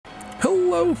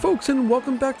Hello folks and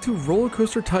welcome back to Roller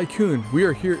Coaster Tycoon. We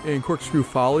are here in Corkscrew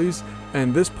Follies,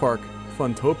 and this park,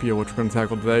 Funtopia, which we're going to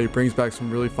tackle today, brings back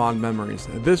some really fond memories.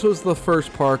 This was the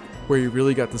first park where you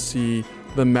really got to see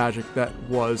the magic that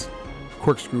was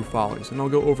Corkscrew Follies, and I'll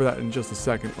go over that in just a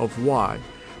second of why.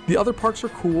 The other parks are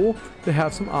cool, they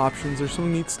have some options, there's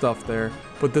some neat stuff there,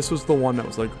 but this was the one that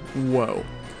was like, whoa.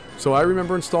 So I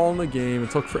remember installing the game,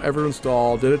 it took forever to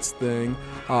install, did its thing,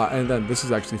 and then this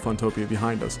is actually Funtopia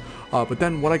behind us. But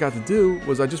then what I got to do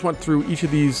was I just went through each of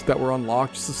these that were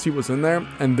unlocked just to see what's in there,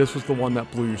 and this was the one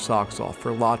that blew your socks off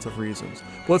for lots of reasons.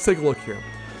 But let's take a look here.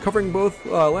 Covering both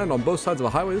land on both sides of a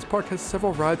highway, this park has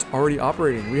several rides already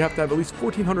operating. We have to have at least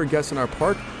 1,400 guests in our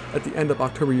park at the end of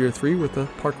October year 3 with a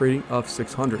park rating of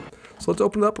 600. So let's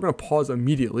open it up. We're going to pause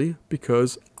immediately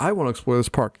because I want to explore this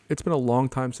park. It's been a long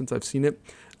time since I've seen it,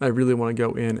 and I really want to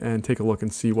go in and take a look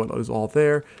and see what is all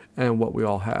there and what we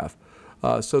all have.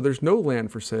 So there's no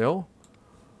land for sale.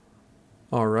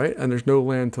 All right, and there's no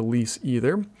land to lease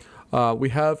either. We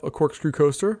have a corkscrew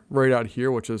coaster right out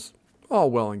here, which is all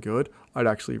well and good. I'd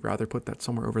actually rather put that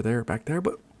somewhere over there, back there,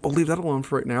 but we'll leave that alone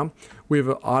for right now. We have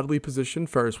an oddly positioned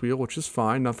Ferris wheel, which is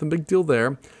fine, nothing big deal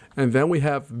there. And then we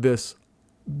have this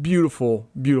beautiful,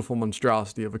 beautiful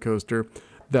monstrosity of a coaster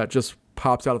that just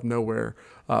pops out of nowhere.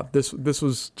 This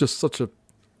was just such a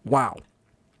wow.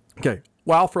 Okay,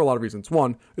 wow for a lot of reasons.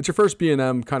 One, it's your first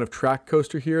B&M kind of track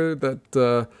coaster here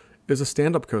that is a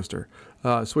stand-up coaster.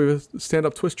 So we have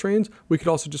stand-up twist trains. We could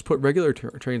also just put regular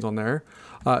trains on there.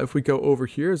 If we go over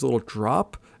here, there's a little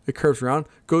drop. It curves around,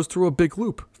 goes through a big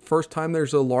loop. First time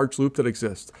there's a large loop that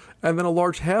exists. And then a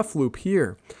large half loop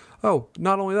here. Oh,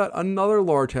 not only that, another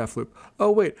large half loop. Oh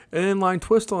wait, an inline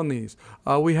twist on these.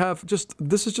 We have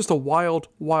this is just a wild,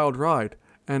 wild ride.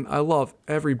 And I love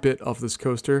every bit of this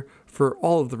coaster for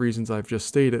all of the reasons I've just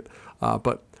stated.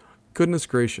 But goodness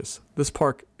gracious, this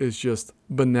park is just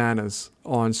bananas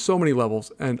on so many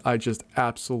levels, and I just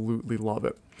absolutely love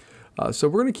it. So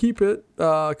we're going to keep it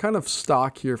kind of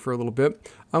stock here for a little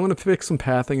bit. I'm going to pick some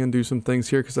pathing and do some things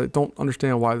here because I don't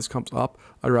understand why this comes up.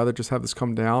 I'd rather just have this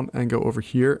come down and go over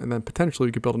here, and then potentially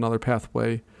we could build another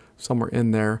pathway somewhere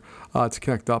in there to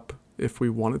connect up if we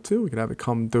wanted to. We could have it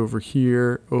come over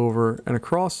here, over, and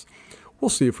across. We'll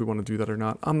see if we want to do that or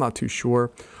not. I'm not too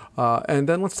sure. And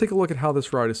then let's take a look at how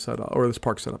this ride is set up, or this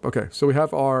park set up. Okay, so we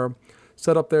have our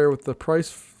setup there with the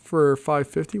price for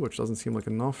 $550, which doesn't seem like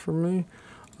enough for me.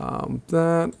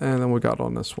 That, and then we got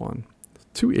on this one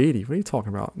 $280. What are you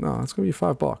talking about? No, it's gonna be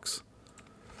 $5.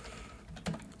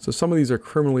 So some of these are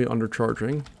criminally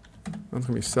undercharging. That's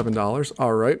gonna be $7.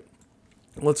 All right,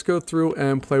 let's go through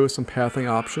and play with some pathing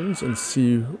options and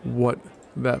see what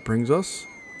that brings us.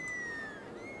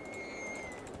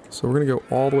 So we're gonna go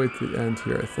all the way to the end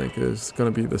here. I think is gonna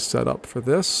be the setup for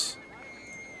this,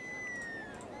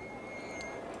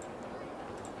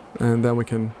 and then we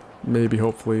can maybe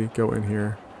hopefully go in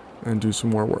here and do some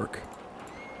more work.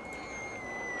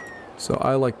 So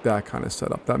I like that kind of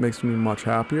setup. That makes me much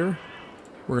happier.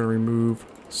 We're going to remove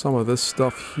some of this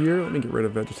stuff here. Let me get rid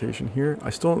of vegetation here. I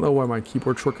still don't know why my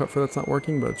keyboard shortcut for that's not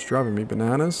working, but it's driving me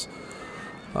bananas.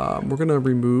 We're going to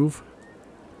remove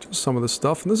just some of this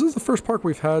stuff. And this is the first park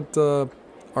we've had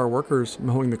our workers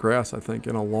mowing the grass, I think,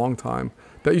 in a long time.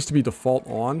 That used to be default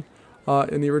on.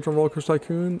 In the original Roller Coaster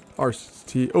Tycoon,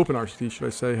 RCT, Open RCT, should I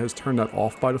say, has turned that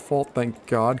off by default, thank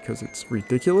God, because it's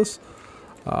ridiculous.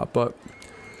 But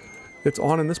it's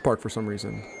on in this park for some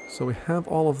reason. So we have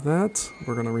all of that.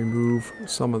 We're going to remove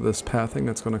some of this pathing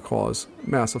that's going to cause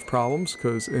massive problems,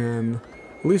 because in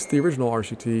at least the original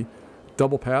RCT,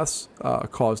 double paths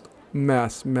caused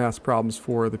mass problems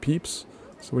for the peeps.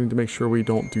 So we need to make sure we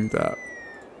don't do that.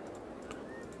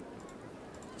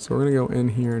 So we're going to go in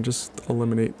here and just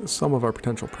eliminate some of our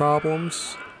potential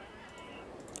problems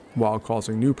while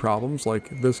causing new problems,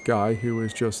 like this guy who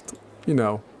is just, you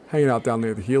know, hanging out down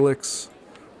near the helix.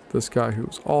 This guy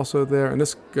who's also there, and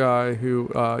this guy who,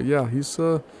 yeah, he's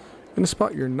in a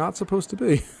spot you're not supposed to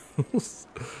be.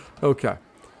 Okay,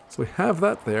 so we have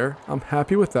that there. I'm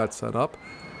happy with that setup.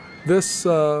 This is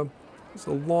a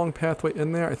long pathway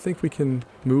in there. I think we can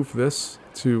move this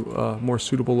to a more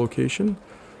suitable location.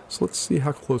 So let's see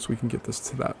how close we can get this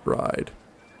to that ride.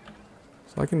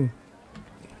 So I can,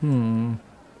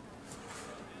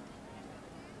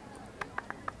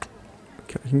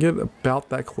 okay, I can get about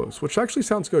that close, which actually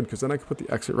sounds good because then I can put the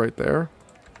exit right there.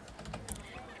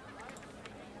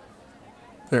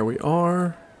 There we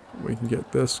are. We can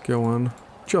get this going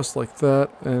just like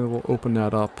that, and we'll open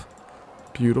that up.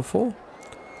 Beautiful.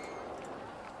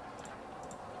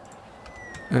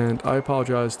 And I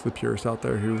apologize to the purists out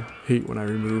there who hate when I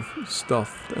remove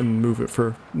stuff and move it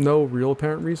for no real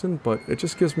apparent reason, but it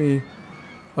just gives me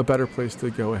a better place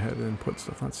to go ahead and put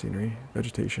stuff on scenery,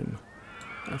 vegetation.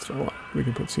 That's what I want. We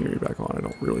can put scenery back on. I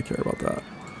don't really care about that.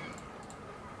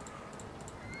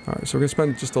 Alright, so we're going to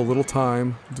spend just a little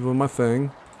time doing my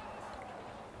thing.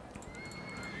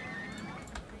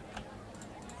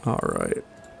 Alright.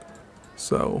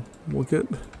 So, we'll get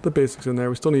the basics in there.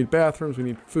 We still need bathrooms, we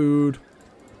need food.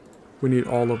 We need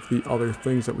all of the other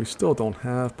things that we still don't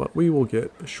have, but we will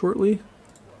get shortly.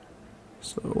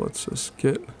 So let's just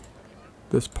get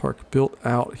this park built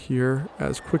out here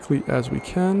as quickly as we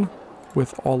can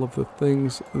with all of the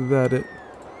things that it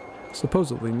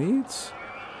supposedly needs.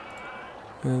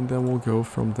 And then we'll go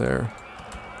from there.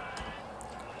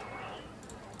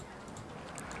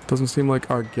 Doesn't seem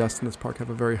like our guests in this park have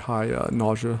a very high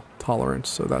nausea tolerance,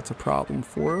 so that's a problem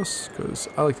for us because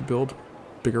I like to build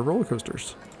bigger roller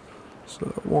coasters. So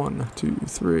 1, 2,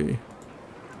 3.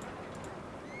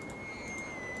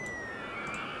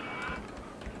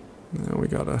 Now we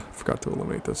forgot to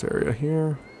eliminate this area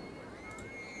here.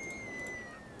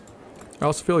 I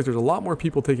also feel like there's a lot more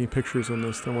people taking pictures in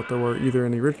this than what there were either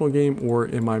in the original game or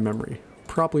in my memory.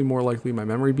 Probably more likely my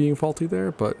memory being faulty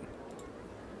there, but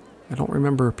I don't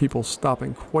remember people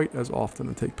stopping quite as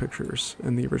often to take pictures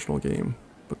in the original game.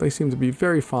 But they seem to be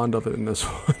very fond of it in this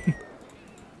one.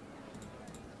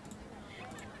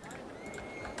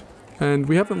 And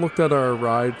we haven't looked at our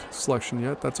ride selection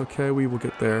yet. That's okay, we will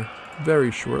get there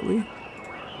very shortly.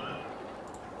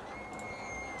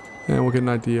 And we'll get an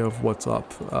idea of what's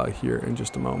up here in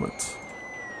just a moment.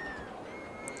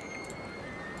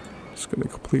 Just going to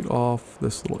complete off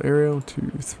this little area.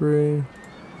 2, 3.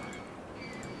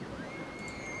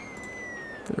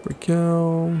 There we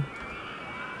go.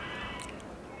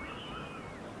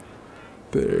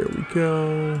 There we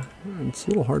go. And it's a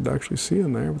little hard to actually see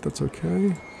in there, but that's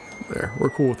okay. There, we're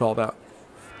cool with all that.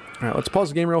 All right, let's pause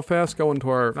the game real fast, go into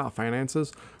our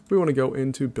finances. We want to go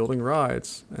into building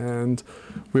rides, and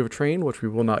we have a train, which we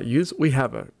will not use. We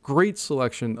have a great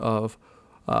selection of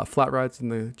flat rides in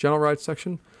the general rides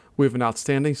section. We have an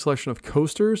outstanding selection of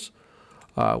coasters.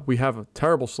 We have a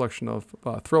terrible selection of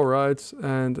thrill rides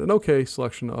and an okay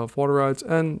selection of water rides,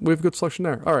 and we have a good selection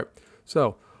there. All right,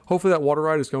 so hopefully that water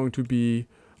ride is going to be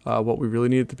what we really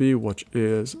need it to be, which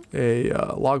is a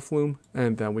log flume,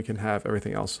 and then we can have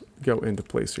everything else go into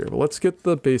place here. But let's get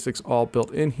the basics all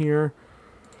built in here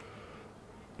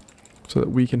so that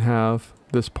we can have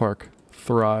this park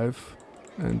thrive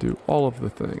and do all of the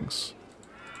things.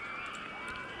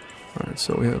 All right,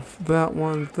 so we have that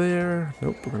one there.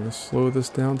 Nope, we're gonna slow this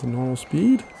down to normal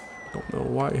speed. Don't know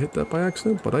why I hit that by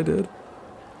accident, but I did.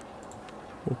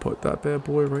 We'll put that bad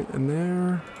boy right in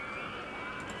there.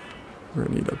 We're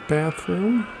gonna need a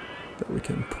bathroom that we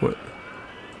can put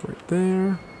right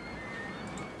there.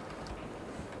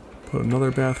 Put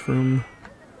another bathroom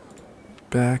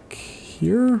back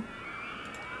here.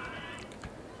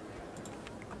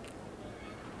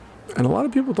 And a lot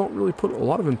of people don't really put a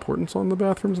lot of importance on the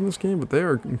bathrooms in this game, but they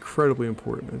are incredibly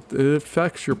important. It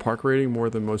affects your park rating more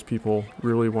than most people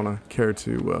really want to care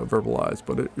to verbalize,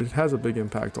 but it has a big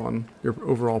impact on your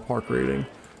overall park rating.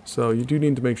 So you do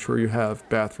need to make sure you have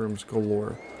bathrooms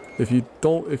galore. If you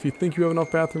think you have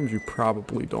enough bathrooms, you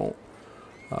probably don't.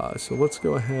 So let's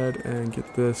go ahead and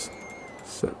get this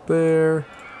set there.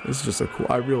 This is just a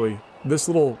cool, this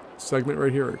little segment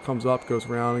right here, it comes up, goes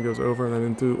around, and goes over, and then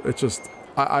into, it's just,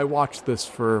 I watched this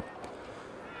for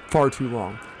far too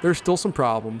long. There's still some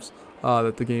problems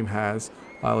that the game has.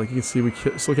 Like you can see, we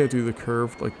still can't do the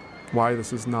curve. Like why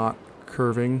this is not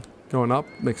curving going up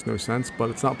makes no sense, but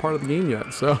it's not part of the game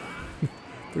yet, so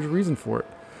there's a reason for it.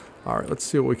 All right, let's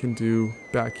see what we can do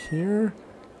back here.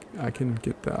 I can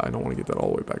get that. I don't want to get that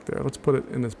all the way back there. Let's put it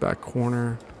in this back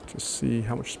corner. Just see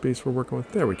how much space we're working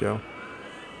with. There we go.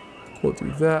 We'll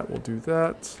do that. We'll do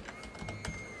that.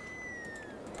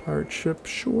 Pirate ship,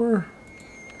 sure.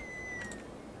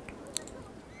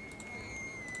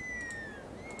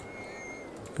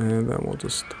 And then we'll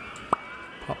just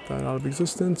pop that out of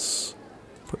existence.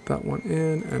 Put that one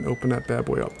in and open that bad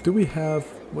boy up. Do we have,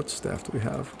 what staff do we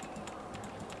have?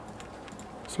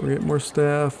 So we get more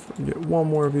staff, we get one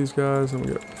more of these guys, and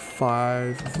we get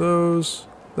 5 of those.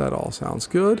 That all sounds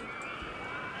good.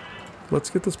 Let's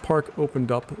get this park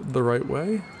opened up the right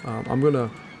way. I'm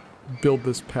gonna build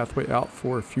this pathway out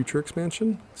for future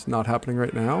expansion. It's not happening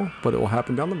right now, but it will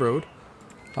happen down the road.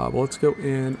 But let's go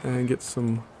in and get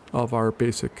some of our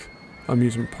basic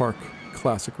amusement park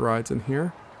classic rides in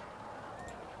here.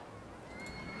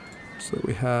 So that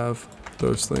we have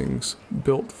those things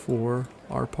built for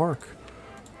our park.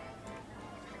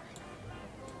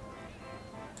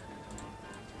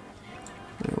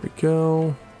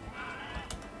 go.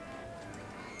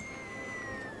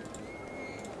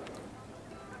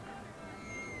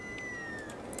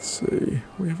 Let's see.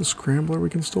 We have a scrambler we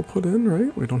can still put in,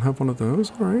 right? We don't have one of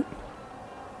those. All right.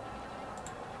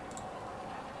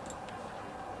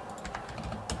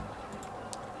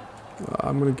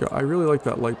 I'm gonna go. I really like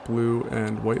that light blue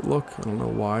and white look. I don't know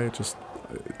why.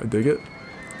 I dig it.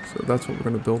 So that's what we're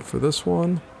gonna build for this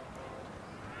one.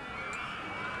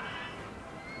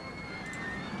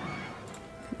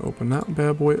 Open that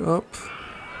bad boy up.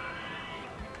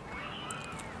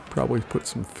 Probably put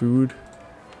some food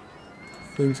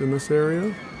things in this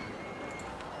area.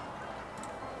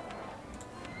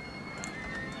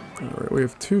 Alright, we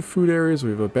have 2 food areas.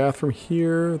 We have a bathroom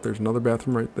here. There's another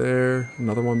bathroom right there.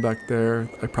 Another one back there.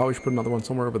 I probably should put another one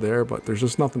somewhere over there, but there's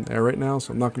just nothing there right now,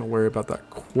 so I'm not going to worry about that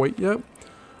quite yet.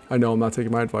 I know I'm not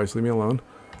taking my advice. Leave me alone.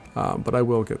 But I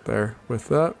will get there with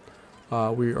that.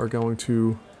 We are going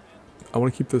to... I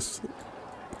want to keep this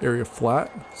area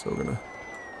flat, so we're going to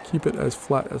keep it as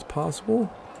flat as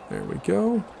possible. There we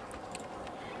go.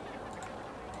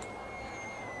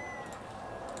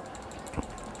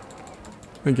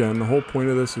 Again, the whole point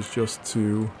of this is just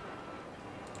to...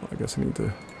 Well, I guess I need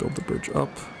to build the bridge up.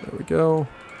 There we go.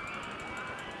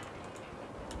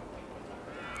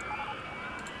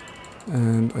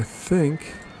 And I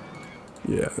think...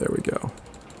 Yeah, there we go.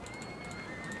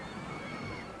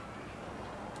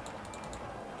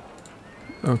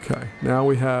 Okay, now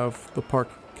we have the park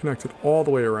connected all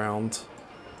the way around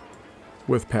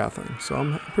with pathing. So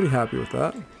I'm pretty happy with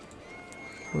that.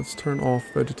 Let's turn off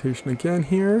vegetation again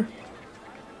here.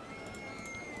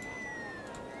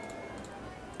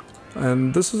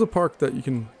 And this is a park that you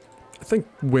can, I think,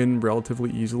 win relatively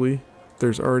easily.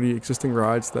 There's already existing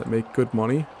rides that make good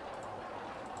money.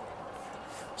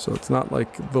 So it's not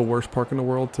like the worst park in the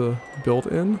world to build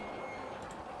in.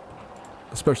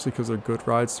 Especially because they're good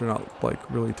rides. They're not like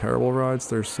really terrible rides.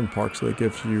 There's some parks that it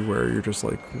gives you where you're just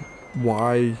like,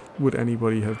 why would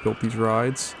anybody have built these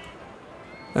rides?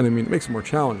 And I mean, it makes it more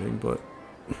challenging, but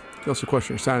you also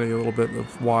question your sanity a little bit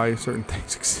of why certain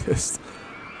things exist.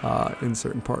 In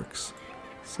certain parks.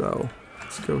 So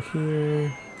let's go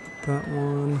here, that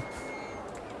one,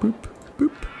 boop,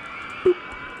 boop, boop,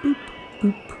 boop,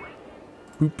 boop,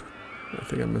 boop. I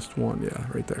think I missed one. Yeah,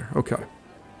 right there. Okay.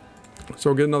 So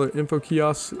we'll get another info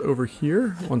kiosk over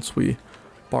here once we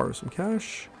borrow some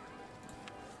cash.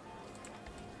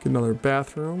 Get another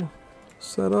bathroom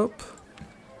set up.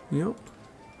 Yep.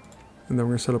 And then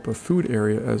we're gonna set up a food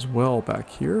area as well back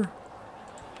here.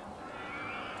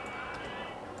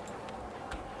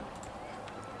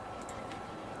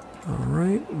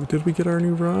 Alright, did we get our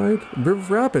new ride?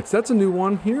 River Rapids, that's a new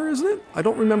one here, isn't it? I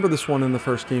don't remember this one in the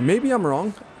first game. Maybe I'm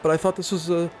wrong, but I thought this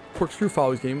was a Corkscrew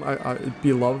Follies game.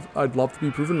 I'd love to be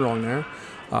proven wrong there,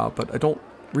 but I don't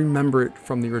remember it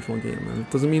from the original game. And it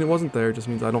doesn't mean it wasn't there, it just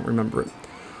means I don't remember it.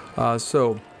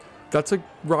 So that's a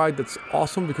ride that's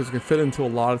awesome because it can fit into a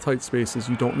lot of tight spaces.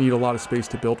 You don't need a lot of space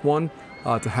to build one,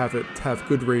 to have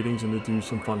good ratings and to do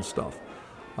some fun stuff.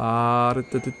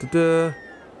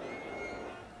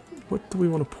 What do we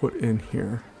want to put in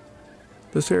here?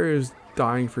 This area is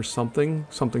dying for something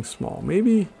small.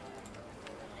 Maybe,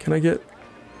 can I get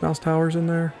mouse towers in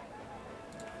there?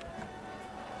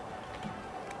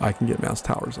 I can get mouse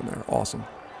towers in there. Awesome.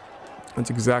 That's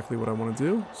exactly what I want to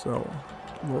do. So,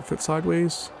 will it fit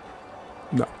sideways?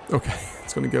 No. Okay.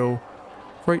 It's going to go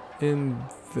right in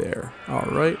there. All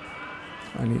right.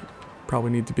 I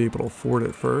probably need to be able to afford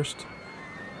it first.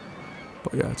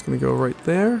 But yeah, it's going to go right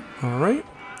there. All right.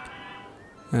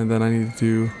 And then I need to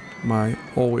do my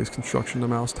always construction to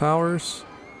mouse towers.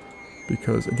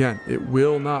 Because again, it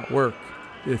will not work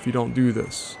if you don't do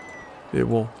this. It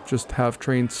will just have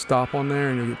trains stop on there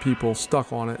and you'll get people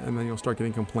stuck on it and then you'll start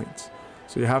getting complaints.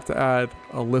 So you have to add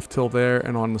a lift hill there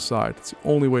and on the side. It's the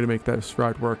only way to make this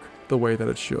ride work the way that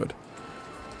it should.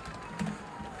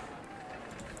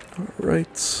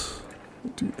 Alright,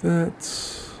 do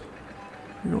that.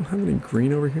 We don't have any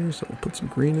green over here, so I'll put some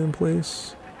green in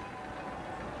place.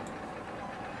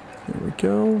 There we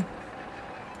go.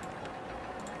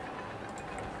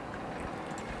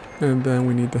 And then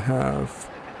we need to have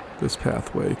this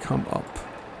pathway come up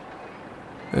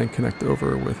and connect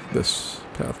over with this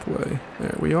pathway.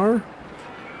 There we are.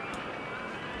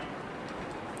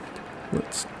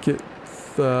 Let's get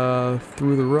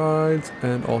through the rides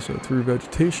and also through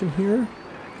vegetation here.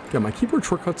 Yeah, my keyboard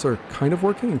shortcuts are kind of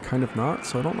working and kind of not,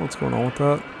 so I don't know what's going on with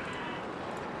that.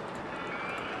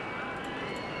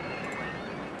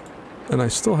 And I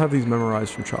still have these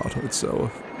memorized from childhood, so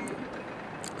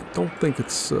I don't think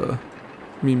it's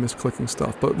me misclicking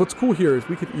stuff. But what's cool here is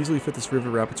we could easily fit this River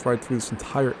Rapids ride through this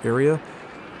entire area,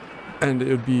 and it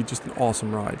would be just an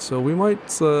awesome ride. So we might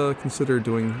consider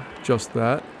doing just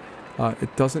that.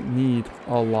 It doesn't need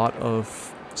a lot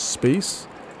of space,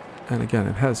 and again,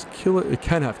 it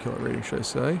can have killer rating, should I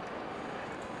say.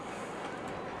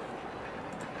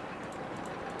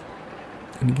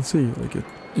 And you can see, like,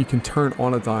 you can turn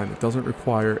on a dime. It doesn't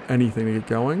require anything to get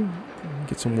going.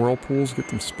 Get some whirlpools, get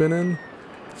them spinning.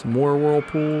 Some more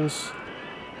whirlpools.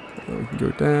 And then we can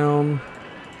go down.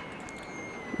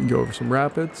 We can go over some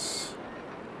rapids.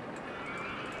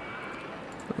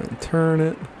 And turn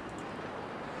it.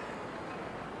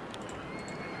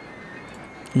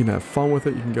 You can have fun with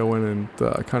it. You can go in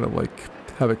and kind of like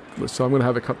have it. So I'm going to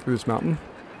have it cut through this mountain.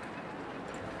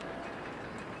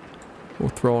 We'll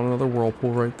throw on another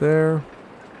whirlpool right there.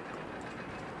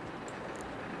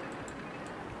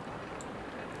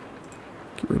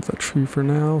 Get rid of that tree for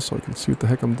now so I can see what the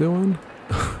heck I'm doing.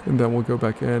 And then we'll go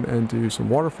back in and do some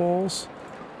waterfalls.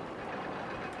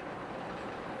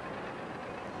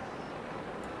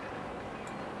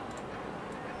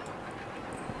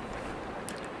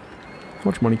 How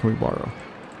much money can we borrow?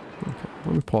 Okay,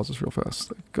 let me pause this real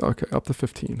fast. Okay, up to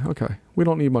 15. Okay, we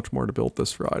don't need much more to build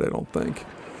this ride, I don't think.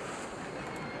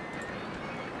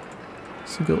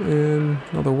 So go in,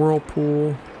 another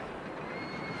whirlpool.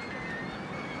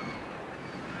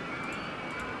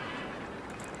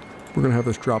 We're gonna have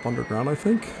this drop underground, I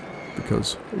think,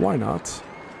 because why not?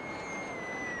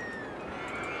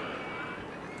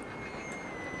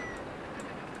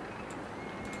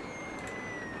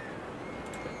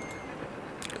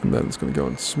 And then it's gonna go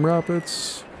in some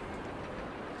rapids.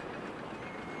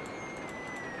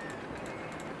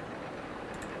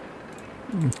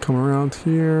 And come around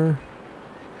here.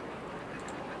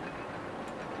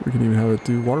 We can even have it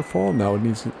do waterfall. No, it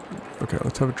needs... Okay,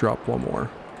 let's have it drop one more.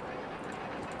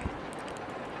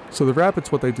 So the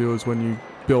rapids, what they do is when you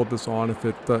build this on, if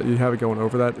it you have it going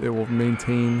over that, it will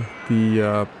maintain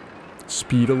the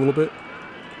speed a little bit,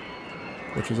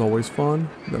 which is always fun.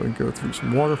 Then we go through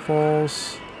some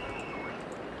waterfalls.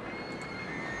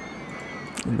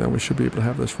 And then we should be able to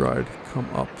have this ride come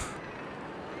up.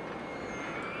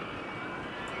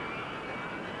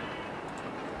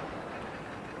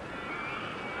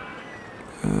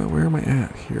 Where am I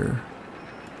at here?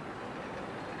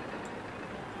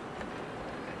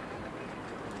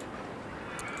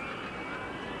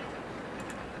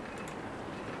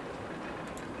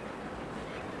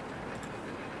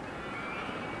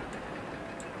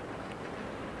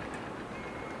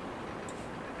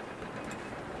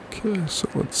 Okay, so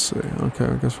let's see. Okay,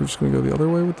 I guess we're just going to go the other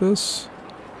way with this.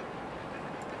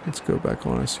 Let's go back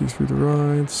on. I see through the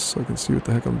rides so I can see what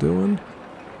the heck I'm doing.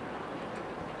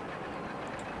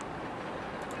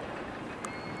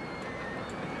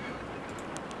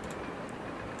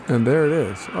 And there it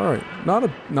is. All right, not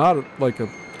like a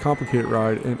complicated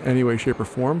ride in any way, shape, or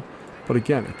form, but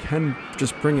again, it can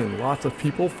just bring in lots of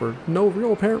people for no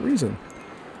real apparent reason.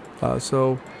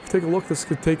 So take a look. This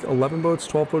could take 11 boats,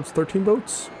 12 boats, 13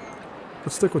 boats.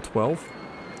 Let's stick with 12.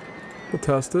 We'll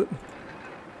test it.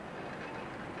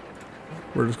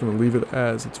 We're just going to leave it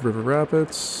as it's River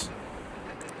Rapids.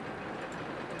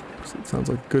 So it sounds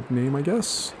like a good name, I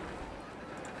guess.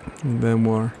 And then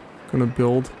we're going to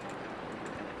build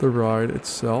the ride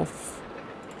itself,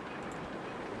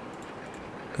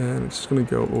 and it's just going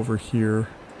to go over here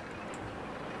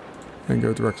and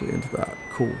go directly into that.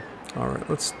 Cool. All right,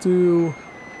 let's do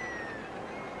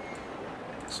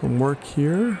some work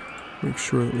here. Make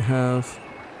sure that we have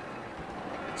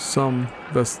some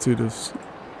vestitude of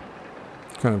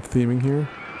kind of theming here.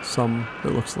 Some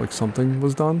that looks like something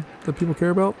was done that people care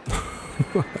about.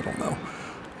 I don't know.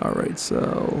 All right,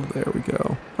 so there we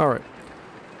go. All right.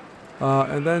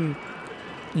 And then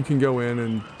you can go in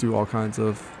and do all kinds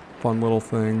of fun little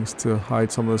things to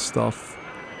hide some of this stuff.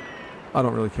 I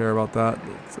don't really care about that.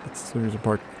 It's an amusement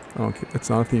park. I don't care. It's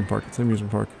not a theme park. It's an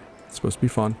amusement park. It's supposed to be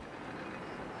fun.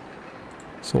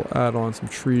 So we'll add on some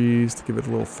trees to give it a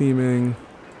little theming.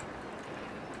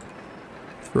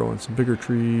 Throw in some bigger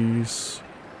trees.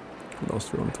 What else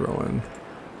do we want to throw in?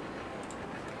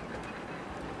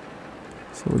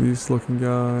 Some of these looking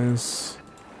guys.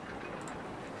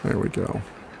 There we go.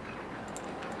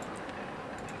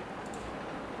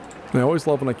 And I always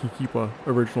love when I can keep a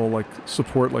original like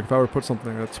support. Like if I were to put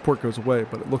something, that support goes away,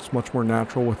 but it looks much more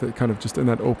natural with it kind of just in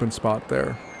that open spot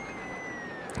there.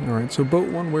 All right, so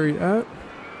boat one, where are you at?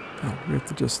 Oh, we have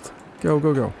to just go,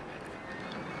 go, go.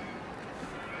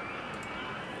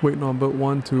 Waiting on boat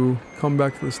one to come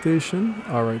back to the station.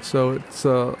 All right, so it's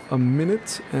a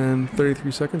minute and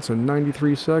 33 seconds, so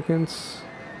 93 seconds.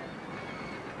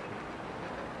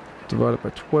 divided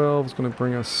by 12 is going to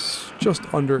bring us just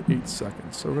under 8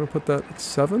 seconds. So we're going to put that at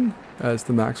 7 as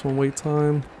the maximum wait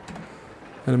time.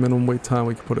 And a minimum wait time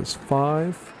we can put as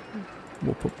 5.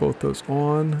 We'll put both those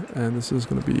on. And this is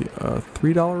going to be a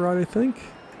 $3 ride, I think.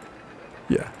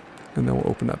 Yeah. And then we'll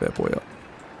open that bad boy up.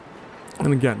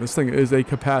 And again, this thing is a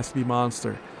capacity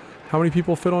monster. How many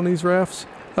people fit on these rafts?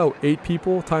 Oh, 8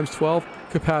 people times 12.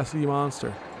 Capacity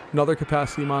monster. Another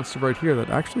capacity monster right here that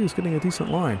actually is getting a decent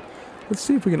line. Let's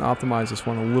see if we can optimize this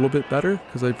one a little bit better,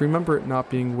 because I remember it not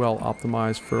being well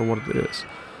optimized for what it is.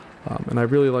 And I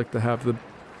really like to have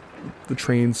the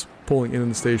trains pulling in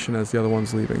the station as the other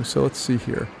one's leaving. So let's see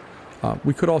here.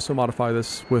 We could also modify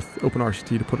this with Open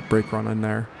RCT to put a brake run in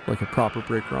there, like a proper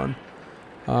brake run.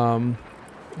 Well,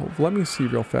 let me see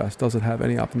real fast. Does it have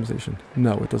any optimization?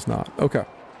 No, it does not. Okay.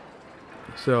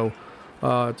 So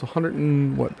it's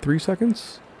 103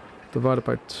 seconds divided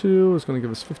by 2 is going to give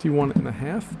us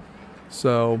 51.5.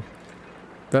 So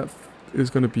that is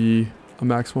going to be a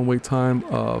maximum wait time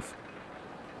of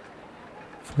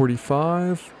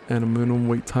 45 and a minimum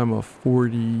wait time of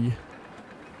 40.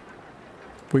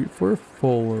 Wait for a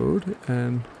full load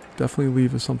and definitely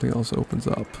leave if something else opens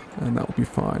up, and that will be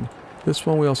fine. This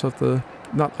one we also have to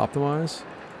not optimize,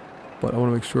 but I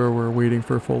want to make sure we're waiting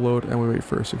for a full load and we wait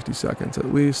for 60 seconds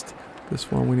at least. This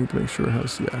one we need to make sure it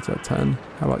has, yeah, it's at 10.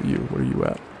 How about you? What are you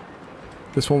at?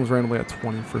 This one was randomly at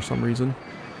 20 for some reason.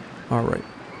 All right.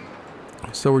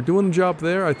 So we're doing the job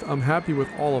there. I'm happy with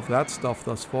all of that stuff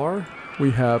thus far.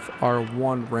 We have our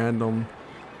one random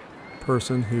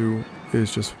person who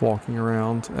is just walking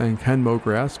around and can mow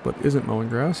grass, but isn't mowing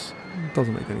grass.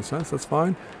 Doesn't make any sense. That's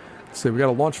fine. So we got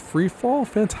to launch free fall.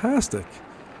 Fantastic.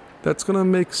 That's going to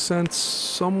make sense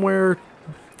somewhere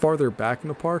farther back in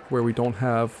the park where we don't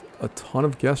have a ton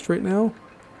of guests right now,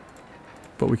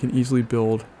 but we can easily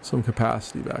build some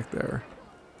capacity back there.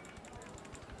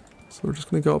 So we're just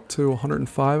going to go up to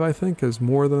 105, I think, is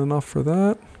more than enough for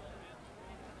that.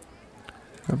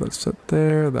 Have that set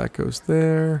there. That goes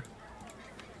there.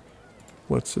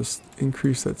 Let's just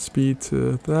increase that speed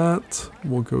to that.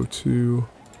 We'll go to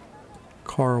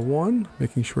car 1,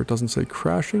 making sure it doesn't say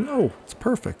crashing. Oh, it's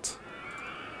perfect.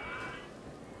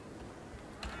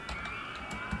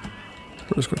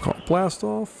 We're just going to call it blast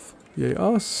off. Yay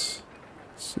us.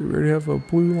 So we already have a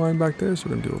blue line back there, so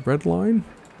we're going to do a red line.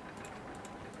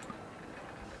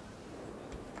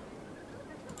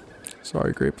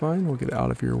 Sorry, Grapevine, we'll get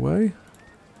out of your way.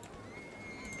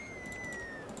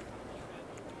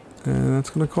 And that's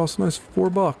going to cost a nice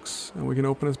 $4. And we can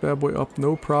open this bad boy up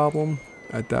no problem.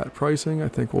 At that pricing, I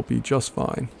think we'll be just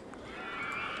fine.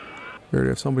 We already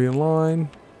have somebody in line.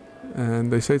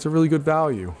 And they say it's a really good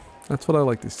value. That's what I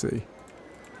like to see.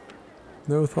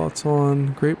 No thoughts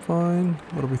on Grapevine.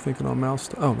 What are we thinking on Mouse?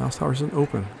 Oh, Mouse Tower isn't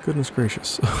open. Goodness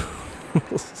gracious.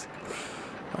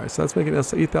 Alright, so that's making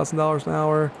us $8,000 an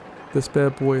hour. This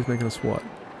bad boy is making us what?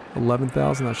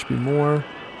 11,000. That should be more.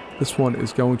 This one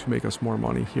is going to make us more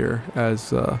money here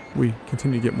as we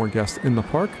continue to get more guests in the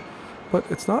park. But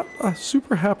it's not a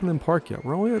super happening park yet.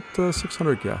 We're only at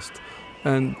 600 guests.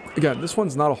 And again, this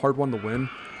one's not a hard one to win.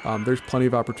 There's plenty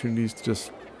of opportunities to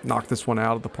just knock this one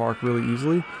out of the park really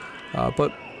easily.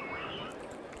 But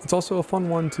it's also a fun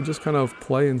one to just kind of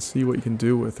play and see what you can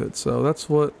do with it. So that's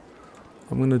what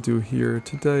I'm going to do here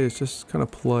today, is just kind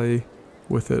of play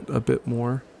with it a bit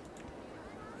more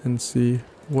and see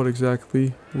what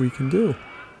exactly we can do.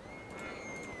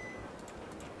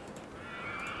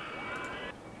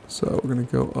 So we're going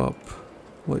to go up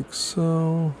like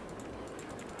so.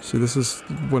 See, this is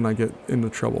when I get into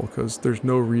trouble, because there's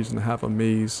no reason to have a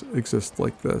maze exist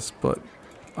like this, but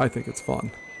I think it's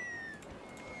fun.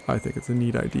 I think it's a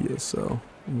neat idea, so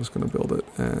I'm just going to build it,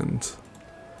 and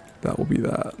that will be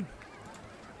that.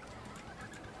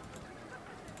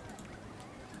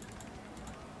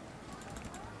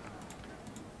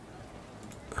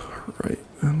 Alright,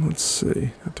 and let's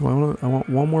see. Do I want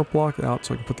one more block out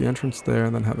so I can put the entrance there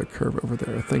and then have it curve over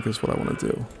there, I think is what I want to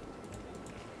do.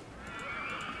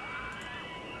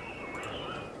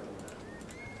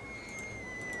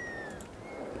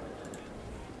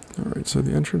 Alright, so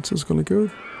the entrance is going to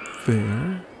go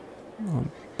there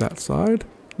on that side.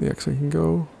 The exit can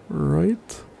go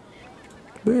right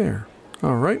there.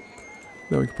 Alright,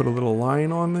 then we can put a little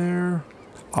line on there.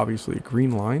 Obviously a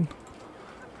green line.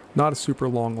 Not a super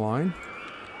long line.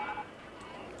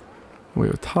 We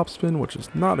have a top spin, which is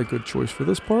not a good choice for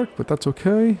this park, but that's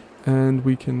okay. And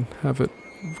we can have it,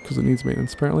 because it needs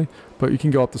maintenance apparently, but you can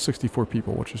go up to 64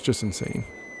 people, which is just insane.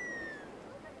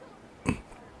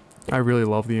 I really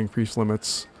love the increased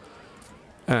limits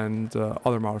and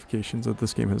other modifications that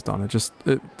this game has done.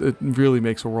 It really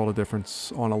makes a world of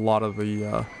difference on a lot of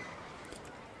the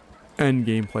end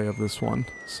gameplay of this one.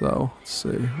 So let's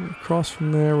see, across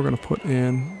from there, we're gonna put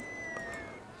in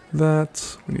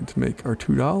that. We need to make our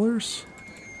 $2.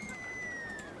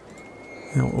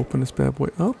 Now we'll open this bad boy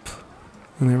up,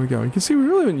 and there we go. You can see we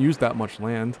really haven't used that much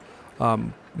land.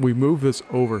 We moved this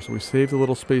over, so we saved a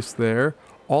little space there.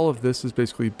 All of this is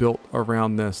basically built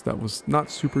around this. That was not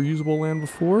super usable land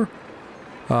before.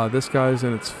 This guy's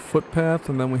in its footpath,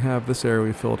 and then we have this area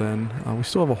we filled in. We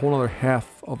still have a whole other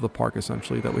half of the park,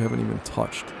 essentially, that we haven't even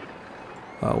touched,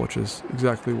 which is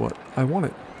exactly what I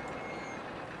wanted.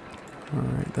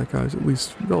 Alright, that guy's at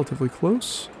least relatively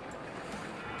close.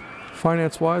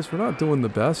 Finance-wise, we're not doing the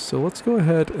best, so let's go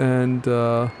ahead and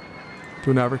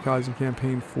do an advertising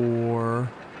campaign for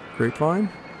Grapevine.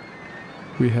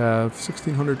 We have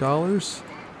 $1,600, so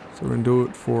we're going to do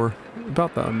it for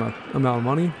about that amount of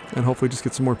money, and hopefully just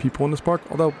get some more people in this park,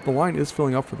 although the line is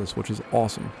filling up for this, which is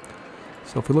awesome.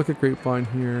 So if we look at Grapevine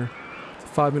here, it's a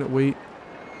 5-minute wait,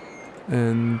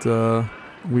 and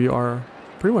we are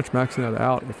pretty much maxing that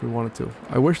out if we wanted to.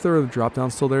 I wish there were the drop down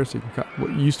still there, so you can,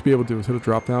 what you used to be able to do is hit a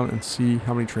drop down and see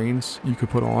how many trains you could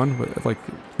put on, like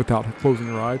without closing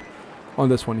the ride. On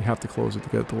this one, you have to close it to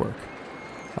get it to work,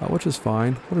 which is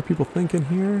fine. What are people thinking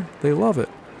here? They love it.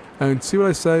 And see what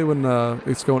I say when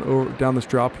it's going over down this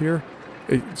drop here?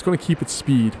 It's going to keep its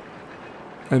speed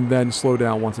and then slow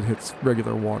down once it hits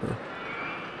regular water.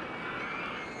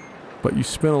 But you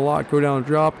spin a lot, go down a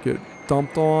drop, get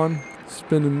dumped on,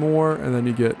 spinning more, and then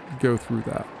you go through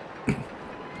that.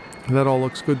 That all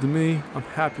looks good to me. I'm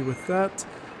happy with that.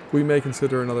 We may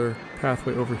consider another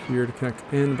pathway over here to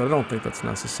connect in, but I don't think that's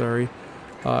necessary.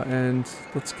 And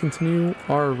let's continue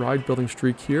our ride building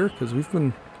streak here, because we've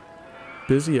been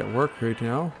busy at work right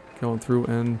now, going through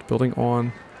and building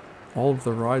on all of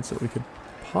the rides that we could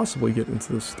possibly get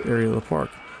into this area of the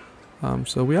park.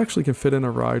 So we actually can fit in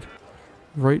a ride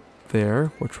right there,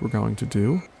 which we're going to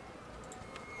do.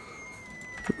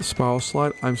 The spiral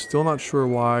slide. I'm still not sure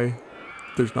why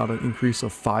there's not an increase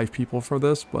of 5 people for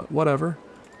this, but whatever.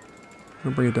 I'm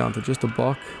gonna bring it down to just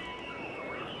 $1,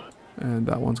 and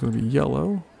that one's gonna be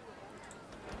yellow.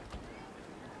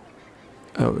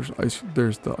 Oh,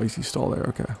 there's the icy stall there.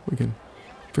 Okay, we can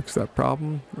fix that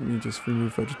problem. Let me just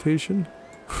remove vegetation.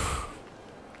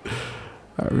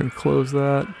 Alright, we're gonna close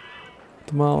that,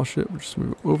 demolish it. We'll just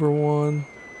move over one,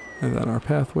 and then our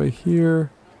pathway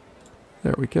here.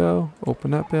 There we go.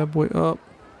 Open that bad boy up.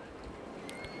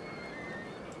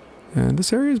 And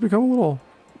this area has become a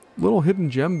little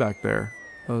hidden gem back there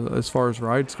as far as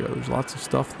rides go. There's lots of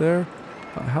stuff there.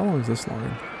 How long is this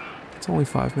line? It's only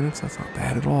 5 minutes. That's not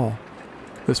bad at all.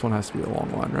 This one has to be a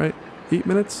long line, right? 8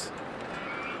 minutes?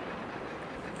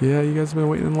 Yeah, you guys have been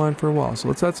waiting in line for a while. So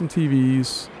let's add some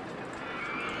TVs,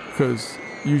 because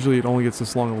usually it only gets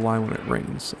this long of a line when it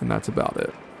rains, and that's about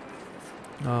it.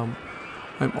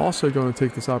 I'm also going to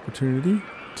take this opportunity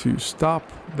to stop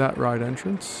that ride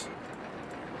entrance,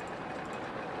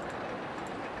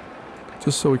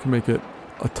 just so we can make it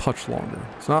a touch longer.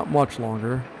 It's not much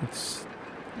longer. It's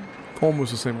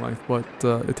almost the same length, but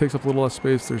it takes up a little less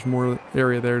space. There's more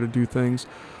area there to do things.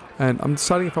 And I'm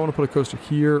deciding if I want to put a coaster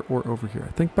here or over here.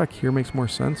 I think back here makes more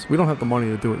sense. We don't have the money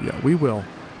to do it yet. We will.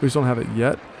 We just don't have it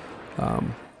yet.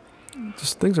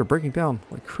 Just things are breaking down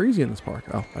like crazy in this park.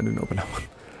 Oh, I didn't open that one.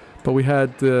 But we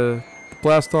had the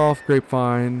Blast Off,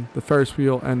 Grapevine, the Ferris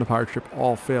Wheel, and the Pirate Ship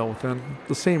all fail within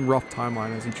the same rough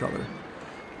timeline as each other.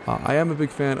 I am a big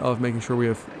fan of making sure we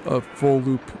have a full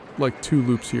loop, like 2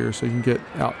 loops here, so you can get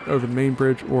out over the main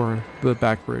bridge or the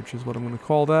back bridge is what I'm going to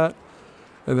call that.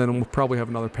 And then we'll probably have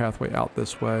another pathway out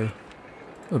this way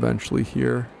eventually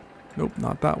here. Nope,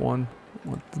 not that one. I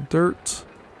want the dirt.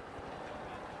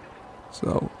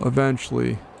 So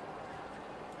eventually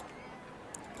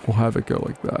we'll have it go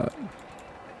like that.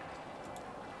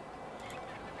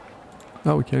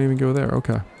 Oh, we can't even go there.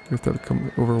 Okay. We have to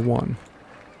come over 1.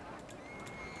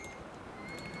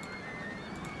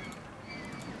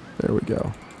 There we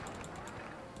go.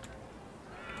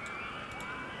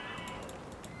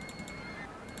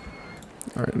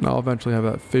 Alright, and I'll eventually have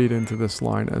that fade into this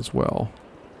line as well.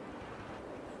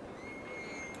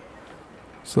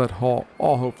 So that all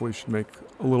hopefully should make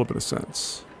a little bit of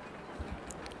sense.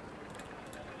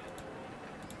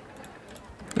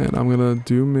 And I'm gonna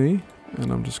do me,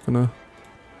 and I'm just gonna,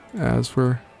 as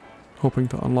we're hoping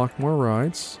to unlock more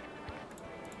rides,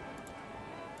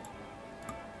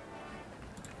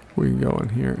 we can go in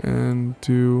here and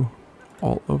do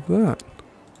all of that.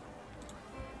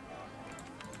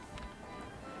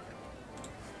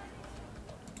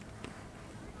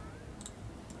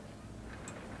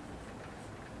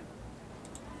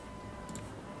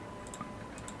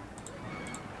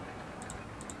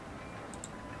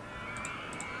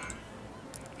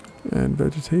 And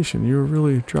vegetation. You were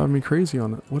really driving me crazy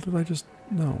on it. What did I just...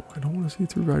 No, I don't want to see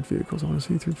through ride vehicles. I want to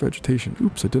see through vegetation.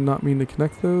 Oops, I did not mean to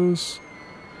connect those.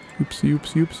 Oopsie,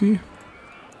 oopsie, oopsie.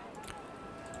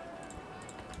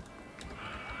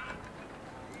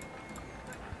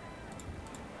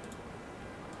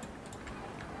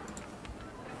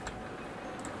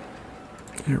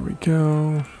 Here we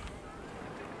go.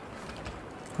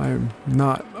 I am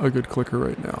not a good clicker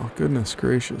right now. Goodness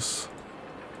gracious.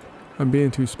 I'm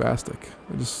being too spastic.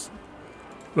 I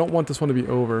don't want this one to be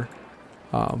over.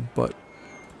 But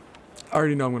I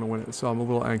already know I'm going to win it, so I'm a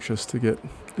little anxious to get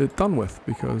it done with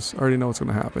because I already know what's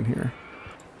going to happen here.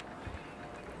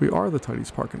 We are the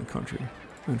tidiest park in the country,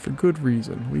 and for good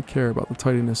reason. We care about the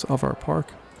tidiness of our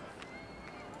park.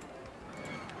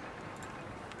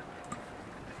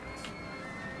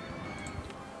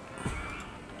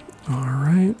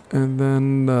 Alright, and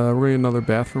then we're going to get another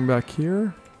bathroom back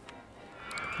here.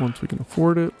 Once we can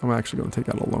afford it. I'm actually going to take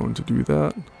out a loan to do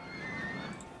that.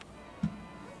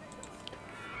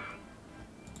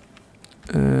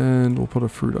 And we'll put a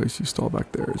fruit icy stall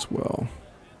back there as well.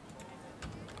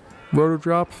 Roto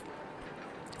drop.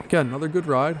 Again, another good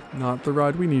ride. Not the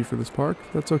ride we need for this park.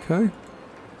 That's okay.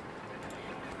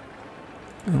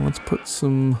 And let's put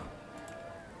some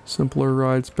simpler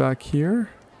rides back here.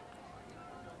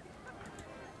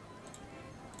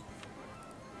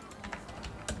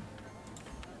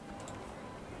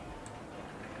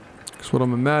 Because what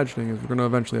I'm imagining is we're going to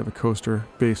eventually have a coaster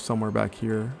based somewhere back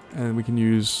here. And we can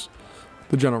use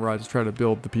the general rides to try to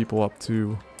build the people up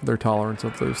to their tolerance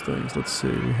of those things. Let's see.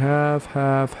 We have,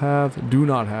 do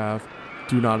not have.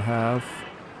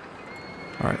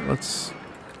 Alright, let's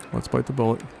bite the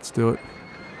bullet. Let's do it.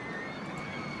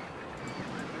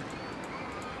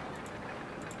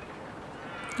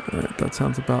 Alright, that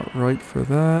sounds about right for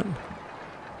that.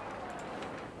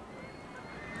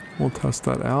 We'll test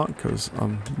that out because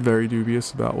I'm very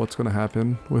dubious about what's going to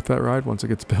happen with that ride once it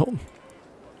gets built.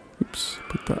 Oops,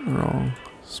 put that in the wrong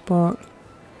spot.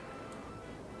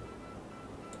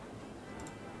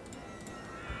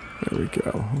 There we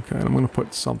go. Okay, and I'm going to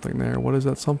put something there. What is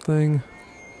that something?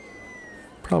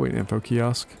 Probably an info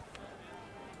kiosk.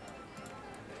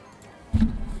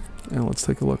 And let's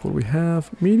take a look. What do we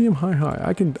have? Medium, high.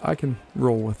 I can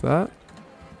roll with that.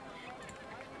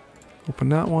 Open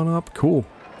that one up. Cool.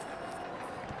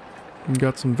 We've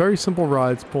got some very simple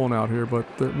rides pulling out here, but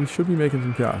we should be making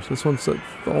some cash. This one's at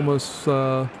almost,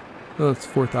 that's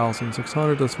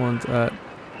 4,600. This one's at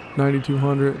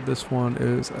 9,200. This one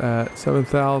is at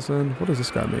 7,000. What is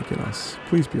this guy making us?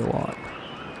 Please be a lot.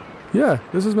 Yeah,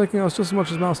 this is making us just as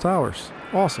much as Mouse Towers.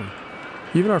 Awesome.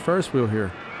 Even our Ferris wheel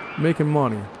here, making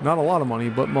money. Not a lot of money,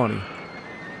 but money.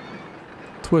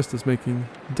 Twist is making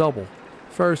double.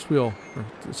 Ferris wheel,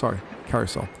 sorry,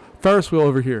 carousel. Ferris wheel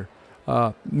over here.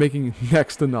 Making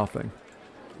next to nothing.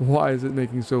 Why is it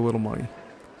making so little money?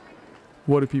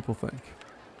 What do people think?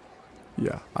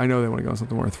 Yeah, I know they want to go on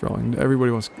something worth thrilling.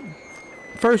 Everybody wants...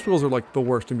 Ferris wheels are like the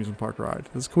worst amusement park ride.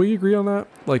 Can we agree on that?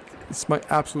 Like, it's my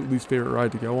absolute least favorite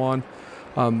ride to go on.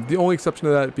 The only exception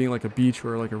to that being like a beach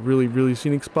or like a really, really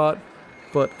scenic spot.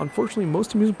 But unfortunately,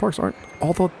 most amusement parks aren't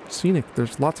all that scenic.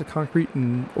 There's lots of concrete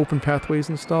and open pathways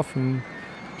and stuff, and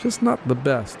just not the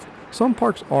best. Some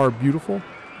parks are beautiful,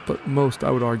 but most,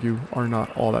 I would argue, are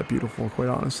not all that beautiful, quite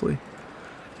honestly.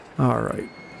 Alright.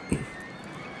 Do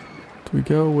we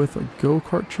go with a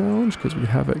go-kart challenge? Because we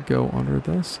have it go under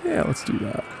this. Yeah, let's do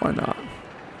that. Why not?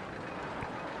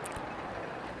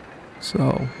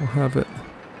 So, we'll have it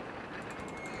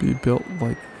be built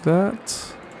like that.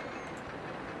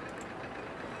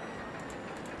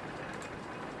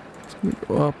 It's going to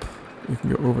go up. You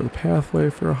can go over the pathway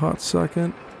for a hot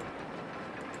second.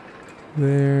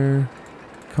 There.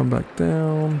 Come back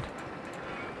down.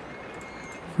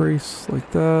 Race like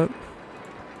that.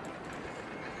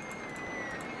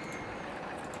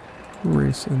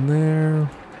 Race in there.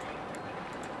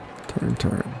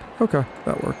 Turn. Okay,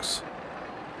 that works.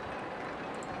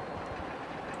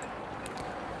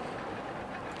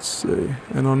 Let's see.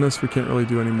 And on this, we can't really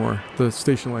do any more. The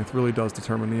station length really does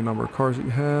determine the number of cars that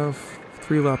you have.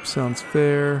 3 laps sounds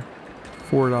fair.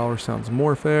 $4 sounds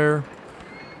more fair.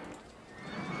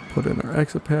 Put in our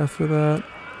exit path for that,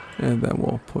 and then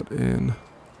we'll put in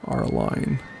our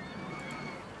line.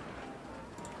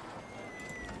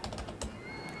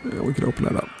 And we can open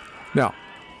that up. Now,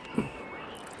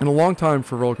 in a long time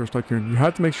for Roller Coaster Tycoon, you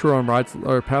have to make sure on rides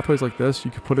or pathways like this,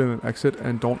 you can put in an exit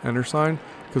and don't enter sign,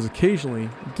 because occasionally,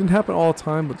 it didn't happen all the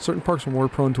time, but certain parks are more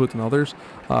prone to it than others.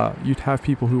 You'd have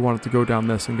people who wanted to go down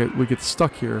this and would get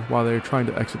stuck here while they were trying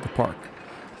to exit the park.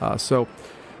 So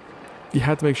you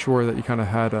had to make sure that you kind of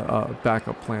had a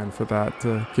backup plan for that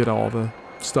to get all the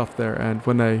stuff there. And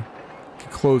when they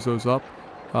could close those up,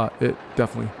 it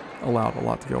definitely allowed a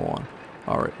lot to go on.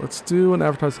 All right, let's do an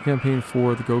advertising campaign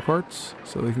for the go-karts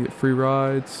so they can get free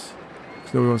rides.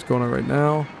 So nobody wants going on right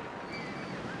now.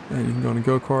 And you can go on a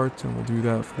go-kart, and we'll do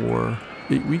that for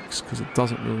 8 weeks because it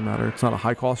doesn't really matter. It's not a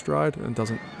high-cost ride, and it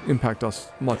doesn't impact us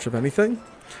much of anything.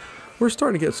 We're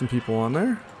starting to get some people on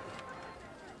there.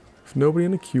 There's nobody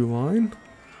in the queue line.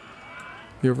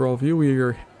 The overall view, we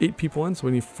are 8 people in, so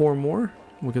we need 4 more.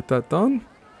 We'll get that done.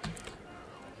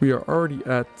 We are already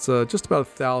at just about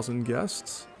 1,000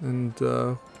 guests, and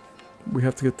we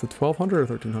have to get to 1,200 or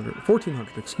 1,300?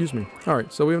 1,400, excuse me. All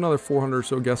right, so we have another 400 or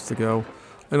so guests to go.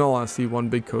 In all honesty, one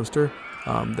big coaster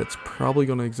that's probably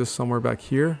going to exist somewhere back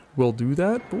here will do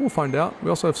that, but we'll find out. We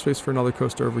also have space for another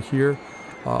coaster over here,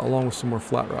 along with some more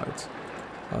flat rides.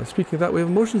 Speaking of that, we have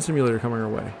a motion simulator coming our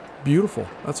way. Beautiful.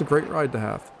 That's a great ride to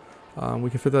have. We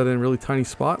can fit that in a really tiny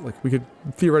spot. Like, we could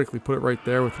theoretically put it right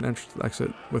there with an entrance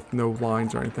exit with no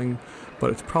lines or anything, but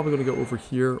it's probably going to go over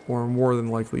here or more than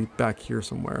likely back here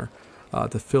somewhere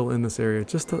to fill in this area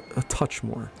just a touch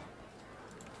more.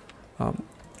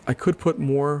 I could put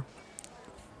more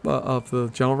of the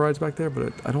general rides back there,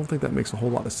 but I don't think that makes a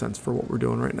whole lot of sense for what we're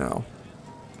doing right now.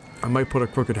 I might put a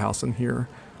crooked house in here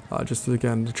just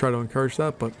again to try to encourage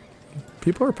that, but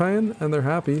people are paying and they're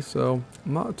happy, so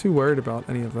I'm not too worried about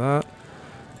any of that.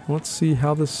 Let's see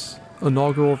how this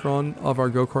inaugural run of our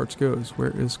go-karts goes. Where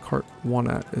is cart 1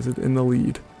 at? Is it in the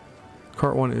lead?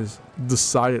 Cart 1 is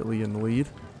decidedly in the lead.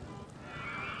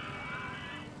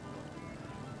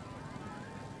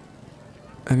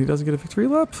 And he doesn't get a victory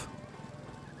lap?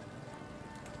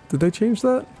 Did they change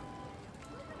that?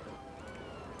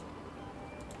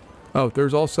 Oh,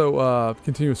 there's also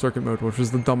continuous circuit mode, which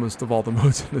is the dumbest of all the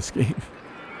modes in this game.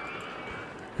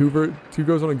 Who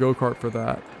goes on a go-kart for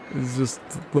that is just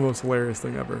the most hilarious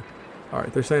thing ever.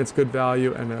 Alright, they're saying it's good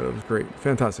value, and it was great.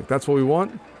 Fantastic. That's what we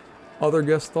want. Other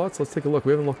guest thoughts? Let's take a look.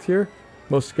 We haven't looked here.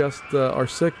 Most guests are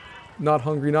sick, not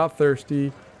hungry, not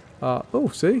thirsty. Oh,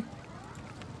 see?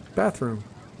 Bathroom.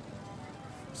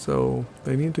 So,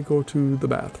 they need to go to the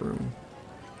bathroom.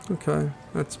 Okay,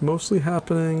 that's mostly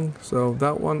happening. So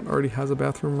that one already has a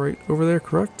bathroom right over there,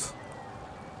 correct?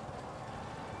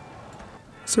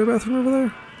 Is there a bathroom over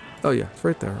there? Oh yeah, it's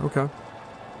right there, okay.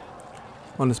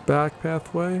 On this back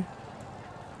pathway.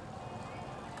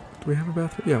 Do we have a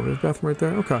bathroom? Yeah, we have a bathroom right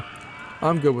there, okay.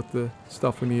 I'm good with the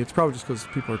stuff we need. It's probably just because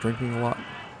people are drinking a lot.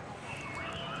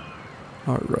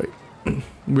 Alright.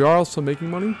 We are also making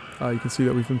money. You can see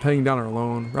that we've been paying down our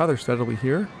loan rather steadily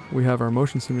here. We have our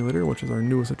motion simulator, which is our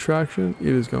newest attraction. It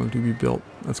is going to be built.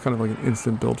 That's kind of like an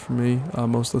instant build for me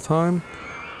most of the time.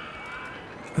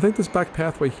 I think this back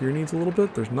pathway here needs a little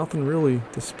bit. There's nothing really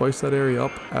to spice that area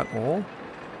up at all.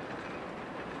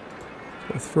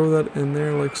 So I'll throw that in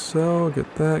there like so.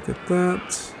 Get that, get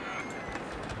that.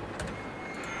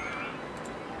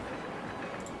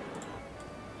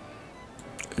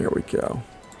 There we go.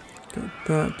 Got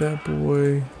that bad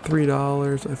boy,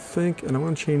 $3, I think, and I'm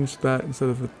going to change that instead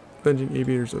of Avenging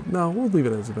Aviators. No, we'll leave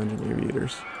it as Avenging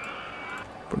Aviators.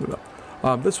 Put it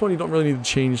up. This one you don't really need to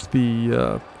change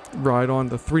the ride on.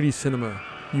 The 3D cinema,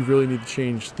 you really need to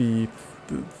change the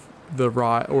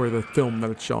ride or the film that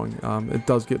it's showing. It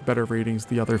does get better ratings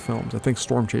the other films. I think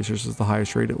Storm Chasers is the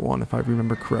highest rated one, if I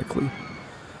remember correctly.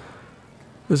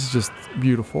 This is just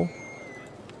beautiful.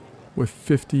 With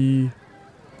 50...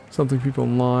 something people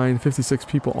in line, 56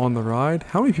 people on the ride.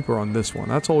 How many people are on this one?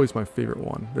 That's always my favorite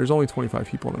one. There's only 25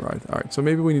 people on the ride. All right, so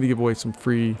maybe we need to give away some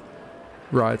free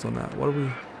rides on that. What do we...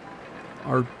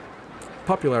 Our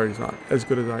popularity is not as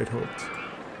good as I'd hoped.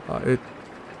 It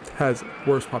has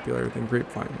worse popularity than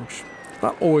Grapevine, which is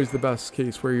not always the best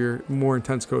case where your more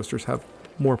intense coasters have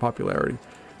more popularity.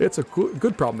 It's a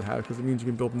good problem to have because it means you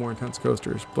can build more intense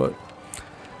coasters, but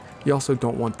you also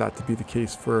don't want that to be the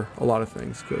case for a lot of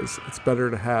things because it's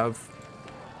better to have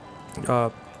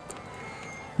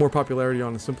more popularity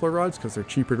on the simpler rides because they're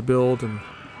cheaper to build and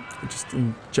just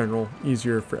in general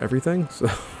easier for everything. So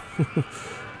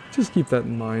just keep that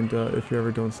in mind if you're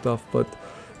ever doing stuff. But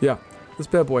yeah, this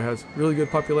bad boy has really good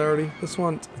popularity. This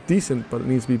one's decent, but it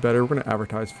needs to be better. We're going to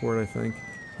advertise for it, I think,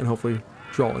 and hopefully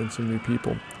draw in some new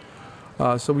people.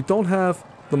 So we don't have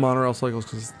the monorail cycles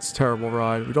because it's a terrible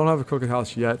ride. We don't have a crooked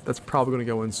house yet. That's probably going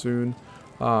to go in soon.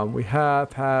 We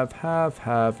have,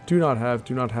 do not have.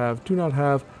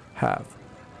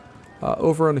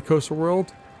 Over on the Coastal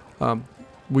World,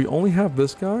 we only have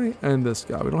this guy and this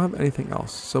guy. We don't have anything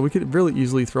else. So we could really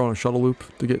easily throw in a shuttle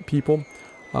loop to get people.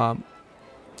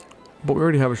 But we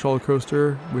already have a shuttle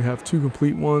coaster. We have 2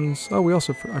 complete ones. Oh, we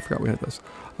also, I forgot we had this.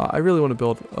 I really want to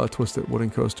build a twisted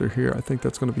wooden coaster here. I think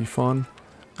that's going to be fun.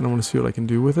 And I want to see what I can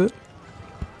do with it.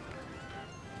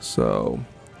 So,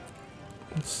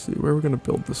 let's see, where we're going to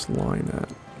build this line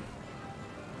at.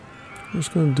 I'm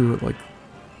just going to do it like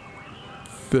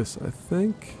this, I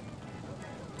think.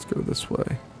 Let's go this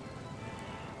way.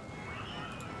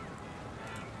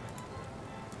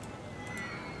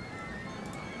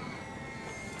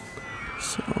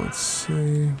 So let's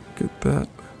see, get that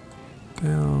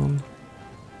down,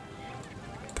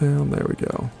 there we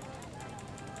go.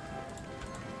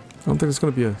 I don't think it's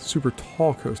going to be a super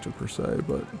tall coaster per se,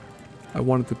 but I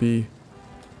want it to be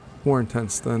more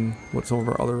intense than what some of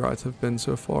our other rides have been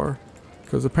so far.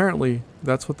 Because apparently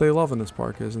that's what they love in this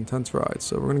park, is intense rides.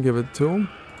 So we're going to give it to them.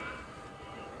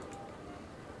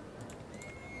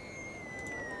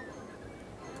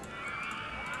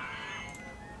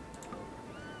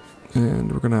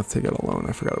 And we're going to have to take out a loan.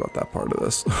 I forgot about that part of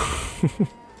this.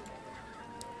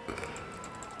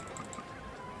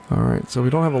 Alright, so we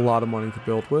don't have a lot of money to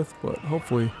build with, but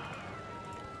hopefully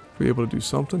we'll be able to do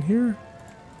something here.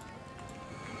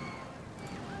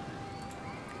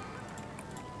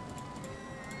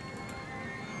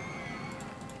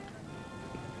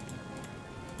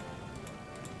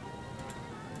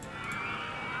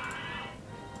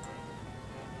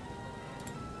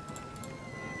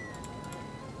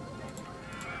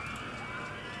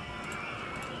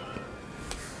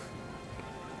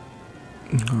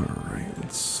 Alright,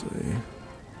 let's see.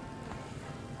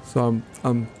 So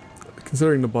I'm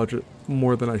considering the budget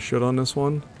more than I should on this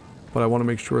one, but I want to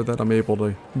make sure that I'm able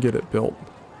to get it built.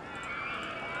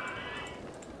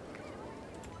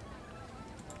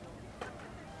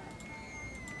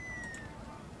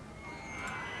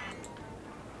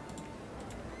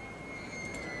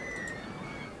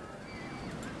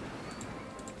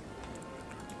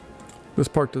 This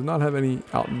park does not have any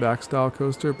out and back style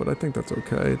coaster, but I think that's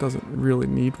okay. It doesn't really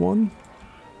need one.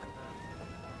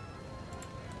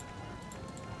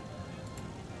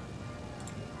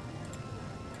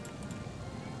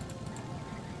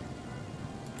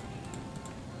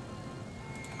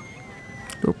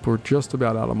 Nope, we're just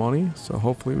about out of money, so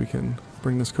hopefully we can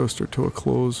bring this coaster to a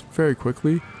close very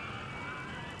quickly.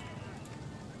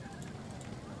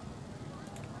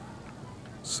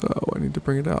 So I need to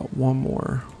bring it out one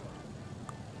more.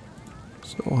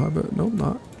 So I'll have it, nope,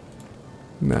 not.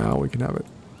 Now we can have it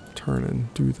turn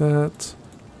and do that.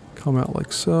 Come out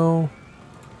like so.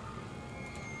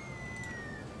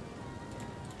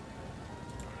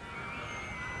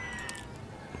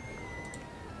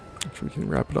 Actually, we can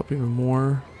wrap it up even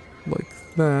more like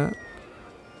that.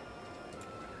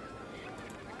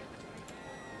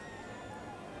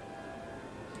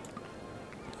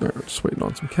 Alright, we're just waiting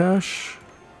on some cash.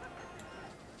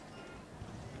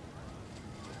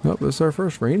 Nope, this is our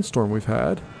first rainstorm we've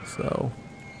had, so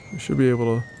we should be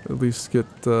able to at least get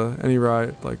any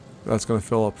ride, like, that's going to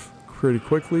fill up pretty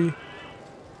quickly.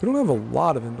 We don't have a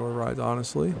lot of indoor rides,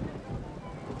 honestly.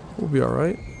 We'll be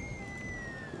alright.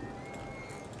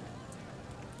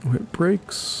 We'll hit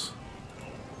brakes.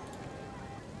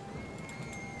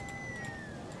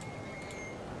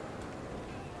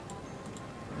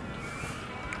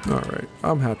 Alright,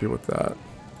 I'm happy with that.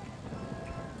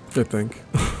 I think.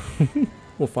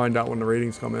 We'll find out when the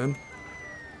ratings come in.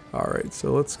 Alright,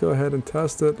 so let's go ahead and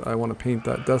test it. I want to paint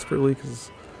that desperately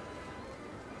because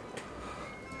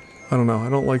I don't know, I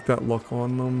don't like that look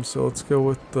on them. So let's go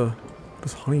with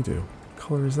this honeydew. What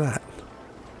color is that?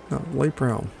 No, light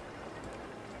brown.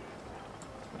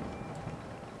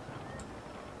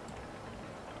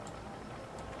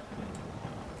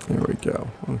 There we go.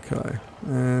 Okay.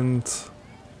 And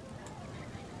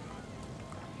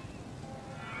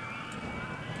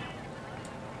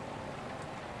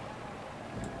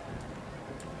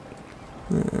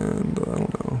I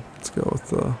don't know, let's go with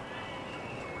the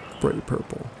bright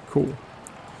purple. Cool.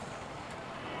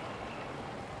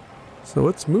 So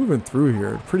it's moving through here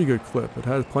at a pretty good clip. It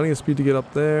has plenty of speed to get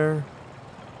up there. And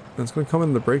it's going to come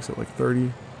in the brakes at like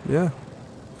 30. Yeah,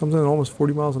 comes in at almost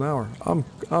 40 miles an hour.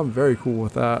 I'm very cool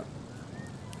with that.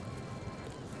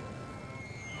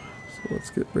 So let's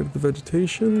get rid of the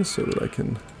vegetation so that I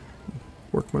can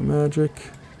work my magic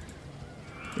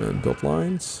and build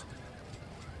lines.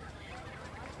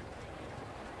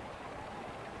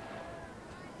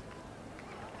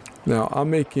 Now, I'm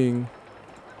making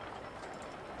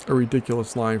a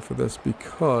ridiculous line for this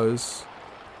because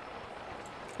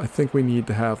I think we need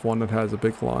to have one that has a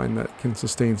big line that can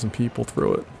sustain some people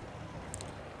through it.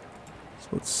 So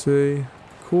let's see.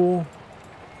 Cool.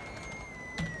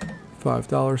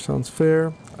 $5 sounds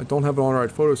fair. I don't have an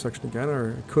on-ride photo section again,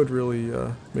 or I could really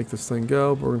make this thing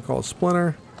go, but we're going to call it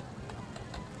Splinter.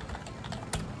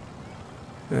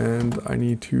 And I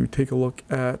need to take a look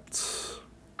at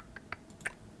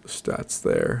stats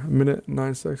there. 1 minute and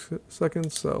 9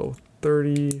 seconds, so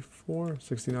 34,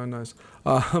 69, nice.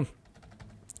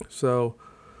 So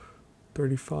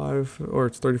 35, or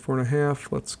it's 34 and a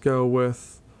half. Let's go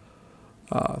with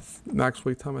max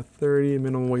wait time of 30,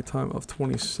 minimum wait time of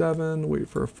 27. Wait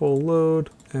for a full load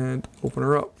and open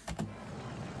her up.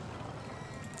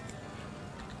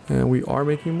 And we are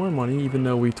making more money even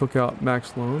though we took out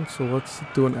max loan. So let's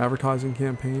do an advertising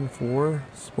campaign for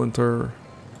Splinter.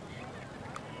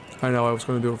 I know I was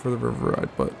going to do it for the river ride,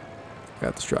 but I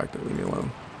got distracted. Leave me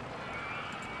alone.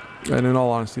 And in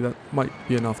all honesty, that might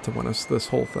be enough to win us this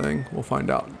whole thing. We'll find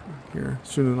out here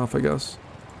soon enough, I guess.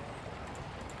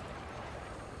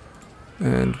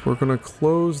 And we're going to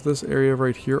close this area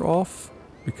right here off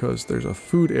because there's a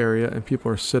food area and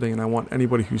people are sitting, and I want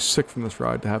anybody who's sick from this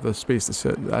ride to have the space to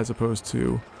sit as opposed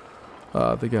to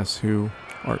the guests who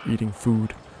are eating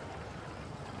food.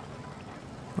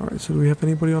 Alright, so do we have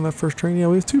anybody on that first train? Yeah,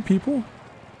 we have 2 people.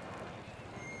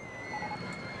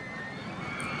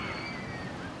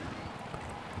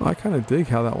 I kind of dig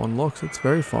how that one looks. It's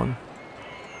very fun.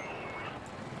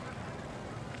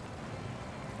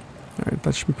 Alright,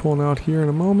 that should be pulling out here in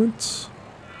a moment.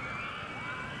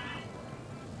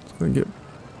 It's going to get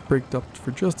braked up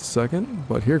for just a second,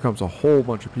 but here comes a whole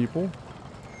bunch of people.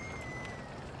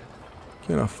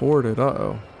 Can't afford it.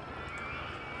 Uh-oh.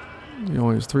 He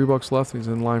only has $3 left and he's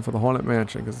in line for the Haunted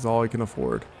Mansion because it's all he can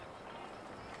afford.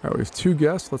 Alright, we have 2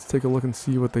 guests. Let's take a look and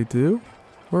see what they do.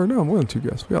 Or no, more than 2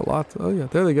 guests. We got lots. Oh yeah,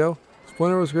 there they go.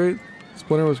 Splinter was great.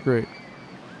 Splinter was great.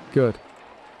 Good.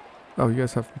 Oh, you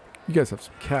guys have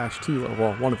some cash too.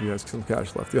 Well, one of you has some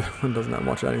cash left. The other one doesn't have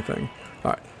much of anything.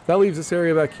 Alright, that leaves this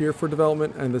area back here for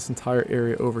development and this entire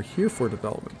area over here for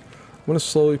development. I'm going to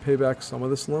slowly pay back some of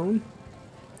this loan,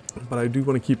 but I do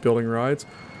want to keep building rides.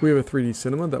 We have a 3D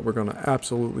cinema that we're going to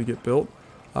absolutely get built.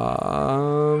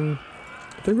 I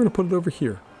think we're going to put it over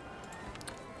here.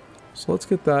 So let's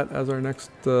get that as our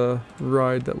next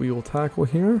ride that we will tackle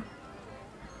here.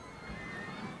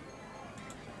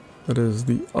 That is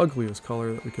the ugliest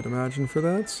color that we could imagine for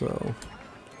that, so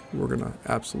we're going to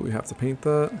absolutely have to paint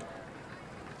that.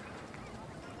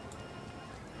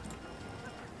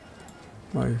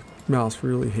 My mouse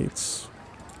really hates,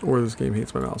 or this game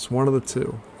hates my mouse. One of the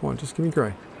two. Come on, just give me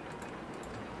gray.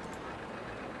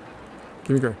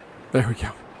 Give me gray. There we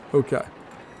go. Okay.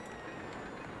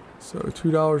 So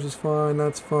 $2 is fine,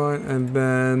 that's fine. And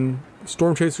then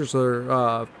Storm Chasers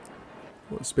are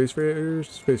what, Space Raiders?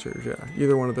 Space Raiders, yeah.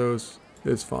 Either one of those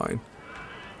is fine.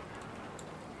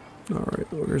 Alright,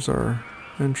 well, there's our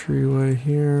entryway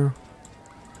here.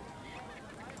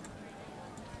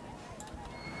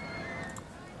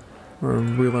 Or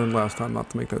we learned last time not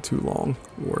to make that too long,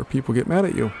 or people get mad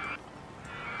at you.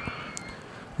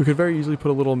 We could very easily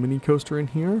put a little mini coaster in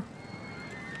here.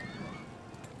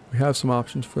 We have some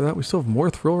options for that. We still have more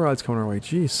thrill rides coming our way.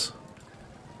 Jeez.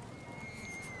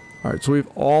 Alright, so we have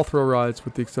all thrill rides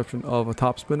with the exception of a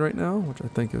top spin right now, which I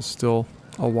think is still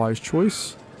a wise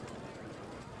choice.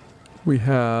 We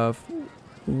have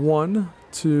 1,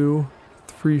 2,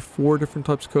 3, 4 different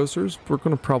types of coasters. We're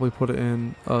going to probably put it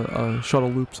in a shuttle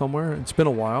loop somewhere. It's been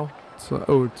a while. It's an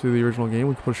ode to the original game.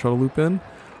 We can put a shuttle loop in.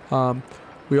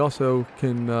 We also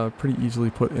can pretty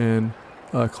easily put in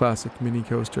a classic mini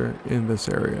coaster in this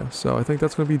area. So I think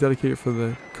that's going to be dedicated for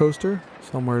the coaster.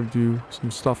 Somewhere to do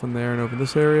some stuff in there and over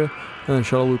this area. And then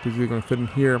shuttle loop is either going to fit in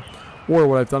here. Or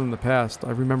what I've done in the past,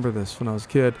 I remember this when I was a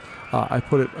kid, I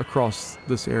put it across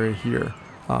this area here.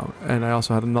 And I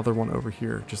also had another one over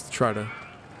here just to try to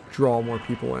draw more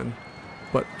people in.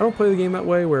 But I don't play the game that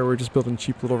way where we're just building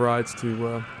cheap little rides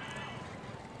to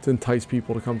entice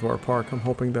people to come to our park. I'm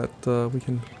hoping that we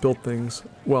can build things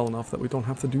well enough that we don't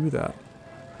have to do that.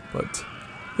 But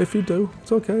if you do,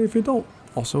 it's okay. If you don't,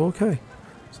 also okay.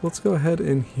 So let's go ahead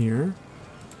in here.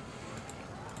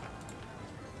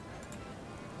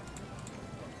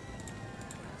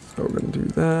 So we're going to do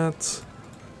that.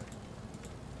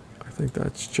 I think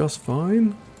that's just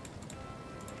fine.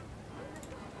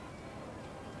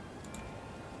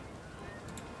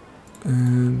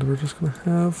 And we're just going to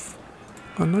have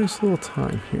a nice little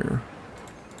time here.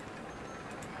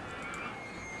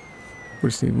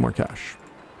 We just need more cash.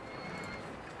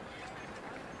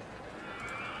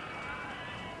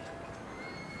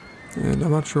 And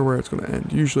I'm not sure where it's going to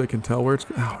end. Usually I can tell where it's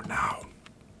going to... Oh, no.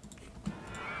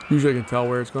 Usually I can tell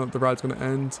where the ride's going to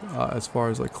end as far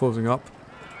as like closing up.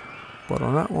 But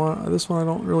on that one, this one I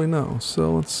don't really know.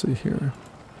 So let's see here.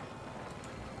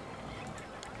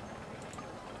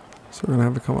 So we're gonna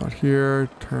have to come out here,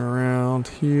 turn around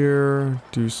here,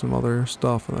 do some other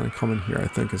stuff, and then come in here, I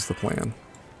think is the plan.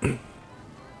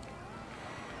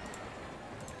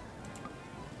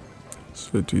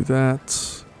 So do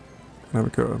that. Now we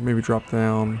go, maybe drop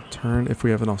down, turn, if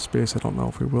we have enough space. I don't know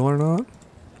if we will or not.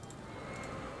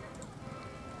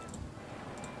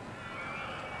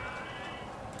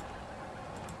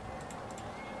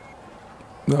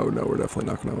 No, we're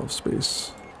definitely not gonna have enough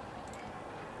space.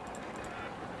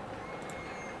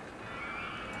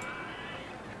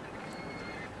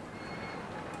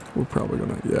 We're probably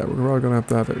gonna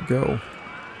have it go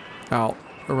out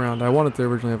around. I wanted to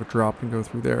originally have it drop and go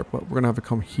through there, but we're gonna have to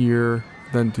come here,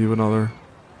 then do another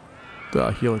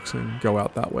helix and go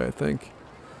out that way, I think,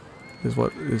 is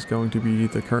what is going to be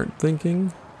the current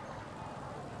thinking.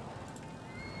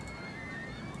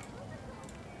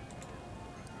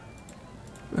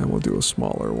 And we'll do a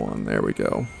smaller one. There we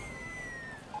go.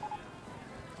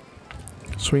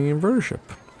 Swinging inverter ship.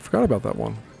 Forgot about that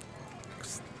one.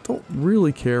 Don't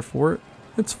really care for it.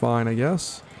 It's fine, I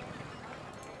guess.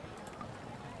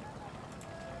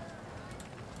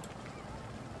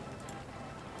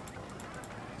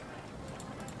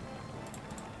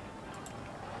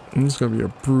 This is going to be a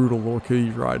brutal little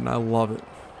kiddie ride, and I love it.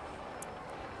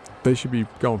 They should be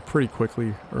going pretty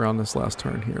quickly around this last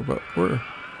turn here, but we're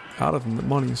out of the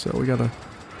money, so we got to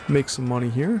make some money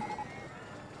here.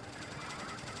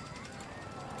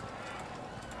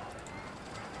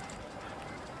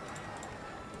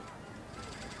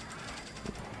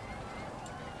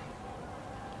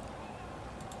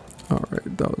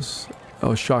 Alright, that was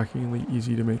shockingly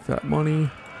easy to make that money.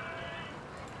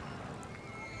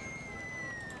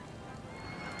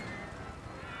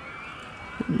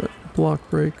 Block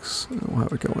breaks, and we'll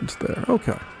have it go into there.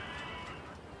 Okay.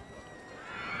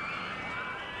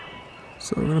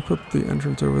 So we're going to put the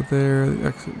entrance over there. The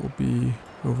exit will be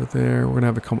over there. We're going to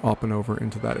have it come up and over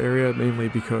into that area, mainly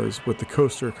because with the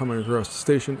coaster coming across the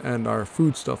station and our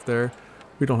food stuff there,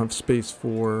 we don't have space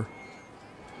for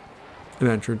an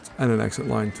entrance and an exit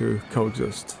line to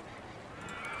coexist.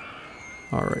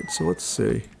 Alright, so let's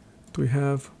see. Do we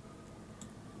have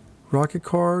rocket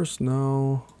cars?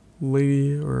 No.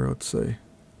 Or let's say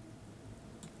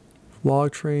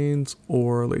log trains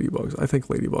or ladybugs. I think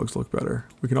ladybugs look better.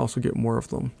 We can also get more of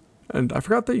them. And I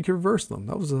forgot that you can reverse them.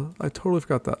 I totally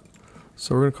forgot that.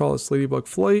 So we're gonna call this ladybug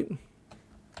flight.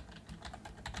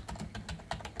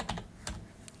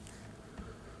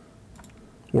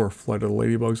 Or flight of the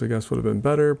ladybugs, I guess, would have been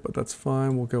better, but that's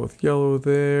fine. We'll go with yellow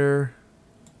there.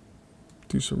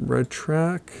 Do some red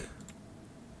track.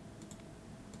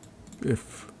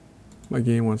 If my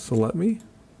game wants to let me.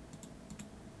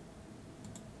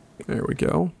 There we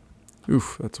go.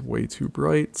 Oof, that's way too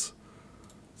bright.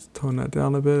 Let's tone that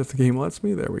down a bit if the game lets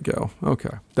me. There we go.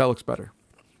 Okay, that looks better.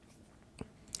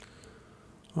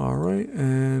 All right,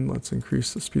 and let's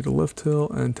increase the speed of lift hill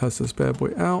and test this bad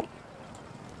boy out.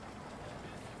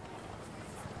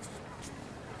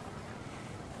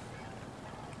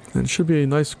 And it should be a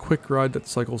nice quick ride that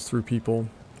cycles through people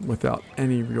without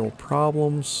any real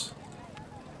problems.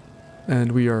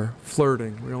 And we are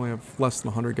flirting. We only have less than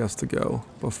 100 guests to go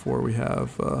before we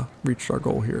have reached our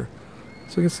goal here.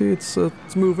 So you can see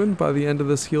it's moving. By the end of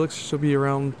this helix, it should be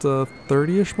around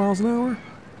 30-ish miles an hour.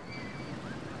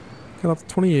 Got up to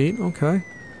 28, okay.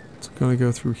 It's gonna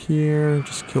go through here,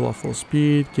 just kill off a little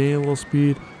speed, gain a little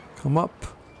speed, come up.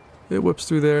 It whips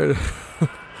through there.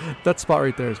 That spot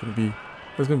right there is gonna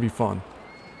be fun.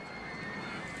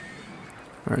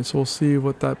 All right, so we'll see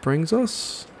what that brings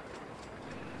us.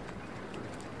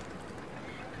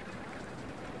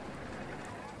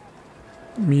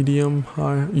 Medium,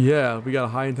 high. Yeah, we got a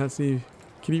high intensity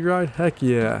kiddie ride. Heck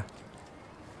yeah.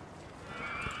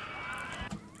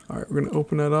 All right, we're gonna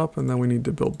open that up and then we need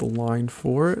to build the line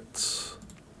for it.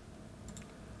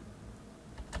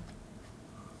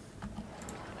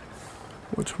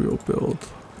 Which we'll build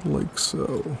like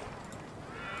so.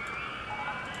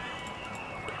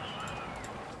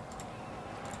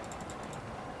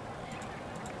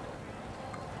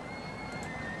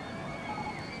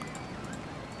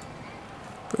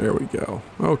 There we go.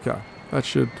 Okay, that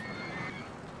should...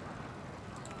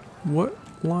 What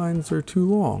lines are too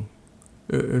long?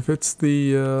 If it's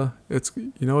the, it's,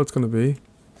 you know what it's going to be.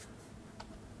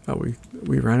 Oh,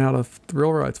 we ran out of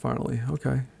thrill rides finally.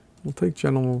 Okay, we'll take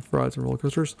general rides and roller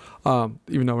coasters.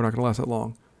 Even though we're not going to last that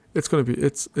long. It's going to be,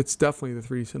 it's definitely the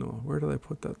 3D cinema. Where did I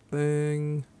put that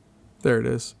thing? There it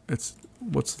is. It's,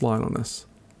 what's the line on this?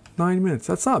 9 minutes.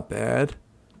 That's not bad.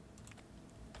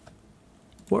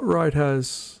 What ride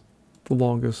has the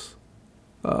longest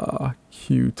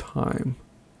queue time?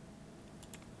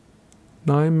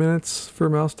 9 minutes for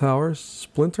Mouse Towers.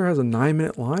 Splinter has a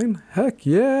 9-minute line? Heck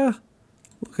yeah!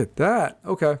 Look at that.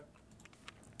 Okay.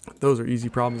 Those are easy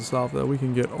problems to solve though. We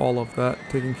can get all of that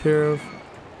taken care of.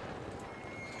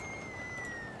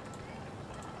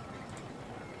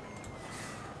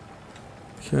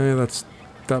 Okay,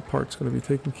 that part's going to be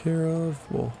taken care of.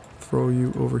 We'll throw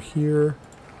you over here,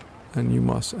 and you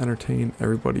must entertain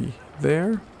everybody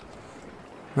there.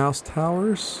 Mouse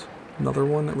Towers, another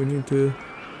one that we need to...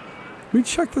 We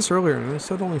checked this earlier, and it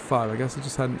said only 5. I guess it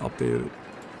just hadn't updated it.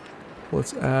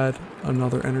 Let's add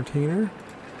another entertainer,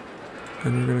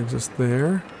 and you're going to exist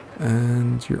there,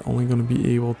 and you're only going to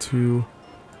be able to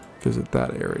visit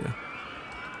that area.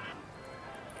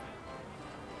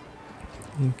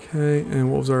 Okay,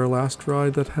 and what was our last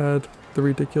ride that had the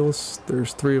ridiculous?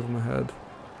 There's 3 of them ahead.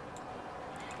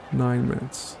 9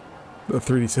 minutes.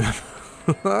 37.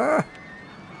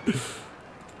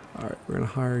 Alright, we're going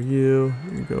to hire you.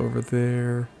 You go over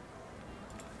there.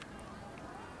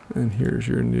 And here's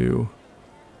your new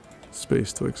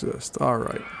space to exist.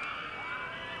 Alright.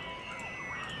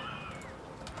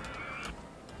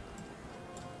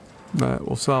 That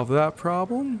will solve that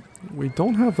problem. We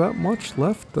don't have that much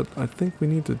left that I think we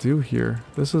need to do here.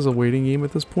 This is a waiting game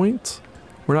at this point.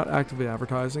 We're not actively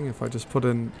advertising. If I just put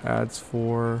in ads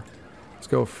for, let's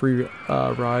go free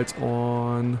rides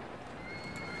on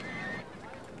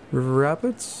River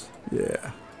Rapids.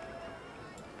 Yeah.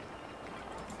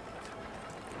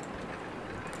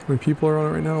 How many people are on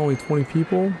it right now? Only 20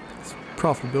 people.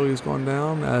 Profitability has gone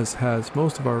down, as has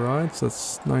most of our rides.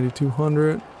 That's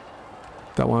 9,200.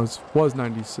 That one was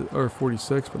 96 or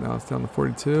 46, but now it's down to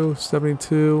 42,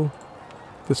 72.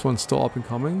 This one's still up and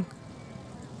coming.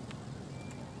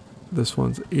 This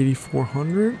one's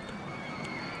 8,400.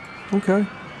 Okay.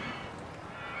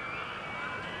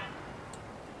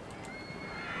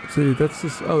 See, that's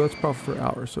just, oh, that's profit per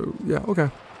hour. So yeah, okay.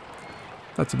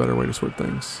 That's a better way to sort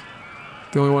things.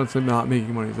 The only one that's not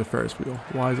making money is the Ferris wheel.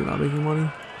 Why is it not making money?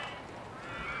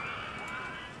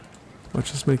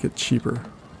 Let's just make it cheaper.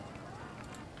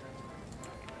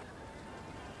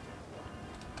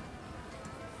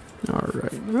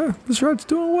 Alright, this ride's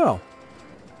doing well.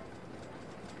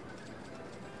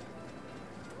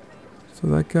 So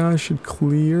that guy should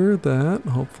clear that,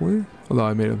 hopefully. Although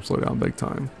I made him slow down big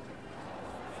time.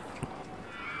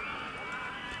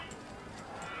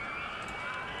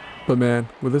 But man,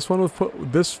 with this one,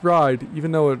 this ride,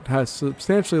 even though it has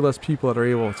substantially less people that are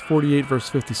able, it's 48 versus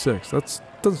 56. That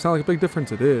doesn't sound like a big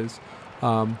difference. It is.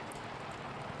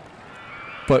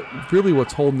 But really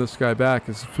what's holding this guy back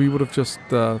is if we would have just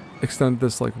extended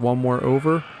this like one more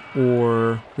over,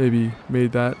 or maybe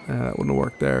made that, that wouldn't have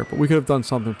worked there. But we could have done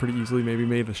something pretty easily, maybe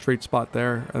made a straight spot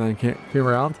there and then came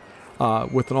around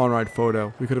with an on-ride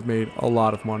photo. We could have made a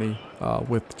lot of money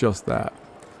with just that.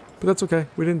 But that's okay,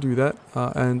 we didn't do that.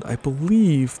 And I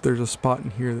believe there's a spot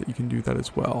in here that you can do that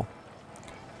as well.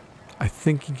 I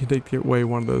think you can take away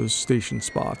one of those station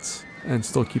spots and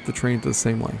still keep the train to the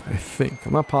same length. I think.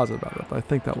 I'm not positive about it, but I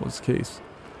think that was the case.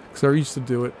 Because I used to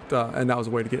do it, and that was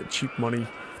a way to get cheap money.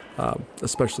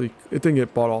 Especially, it didn't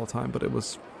get bought all the time, but it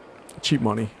was cheap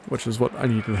money, which is what I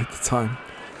needed at the time.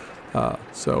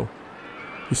 So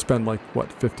you spend like, what,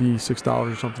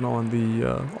 $56 or something on the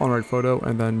on-ride photo,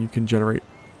 and then you can generate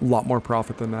a lot more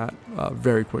profit than that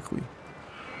very quickly.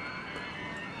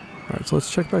 Alright, so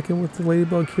let's check back in with the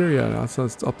Ladybug here. Yeah, now it's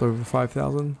up over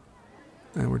 5,000.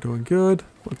 And we're doing good.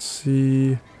 Let's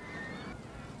see.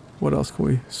 What else can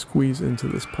we squeeze into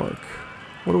this park?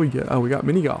 What do we get? Oh, we got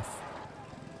mini golf.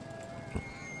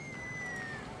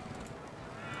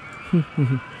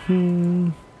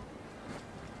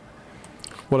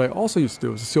 What I also used to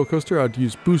do was a steel coaster. I'd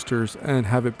use boosters and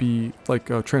have it be like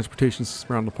a transportation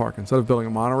system around the park. Instead of building a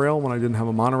monorail when I didn't have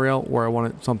a monorail, or I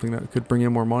wanted something that could bring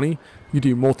in more money, you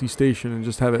do multi-station and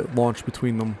just have it launch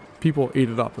between them. People ate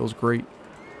it up. It was great.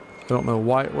 I don't know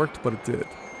why it worked, but it did.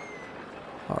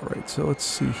 Alright, so let's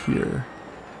see here.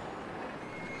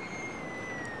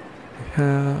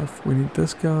 We need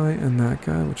this guy and that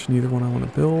guy, which neither one I want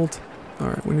to build.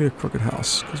 Alright, we need a crooked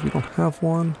house, because we don't have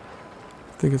one.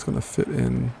 I think it's going to fit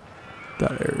in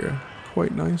that area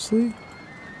quite nicely.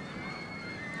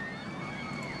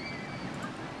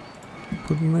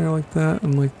 Put it in there like that,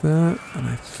 and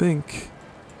I think...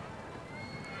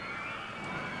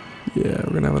 Yeah,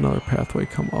 we're going to have another pathway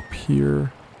come up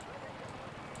here.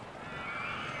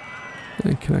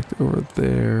 And connect over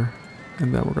there.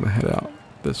 And then we're going to head out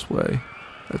this way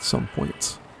at some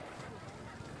point.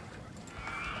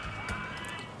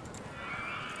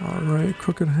 Alright,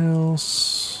 crooked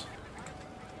house.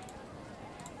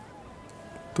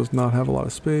 Does not have a lot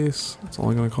of space. It's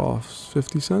only going to cost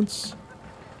 50 cents.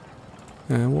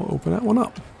 And we'll open that one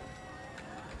up.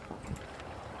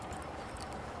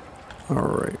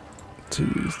 Alright. 2,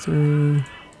 3.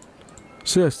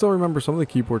 So yeah, I still remember some of the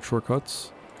keyboard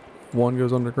shortcuts. 1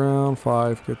 goes underground,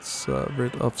 5 gets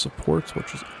rid of supports,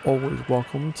 which is always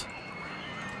welcomed.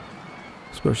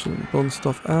 Especially when you're building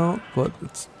stuff out, but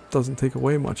it doesn't take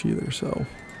away much either, so.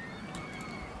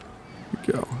 Here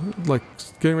we go. Like,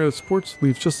 getting rid of supports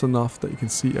leaves just enough that you can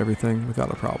see everything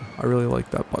without a problem. I really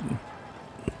like that button.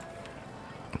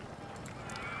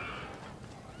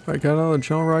 Alright, got another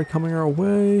general ride coming our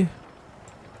way.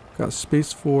 Got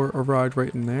space for a ride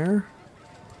right in there.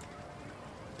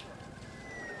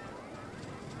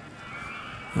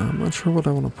 I'm not sure what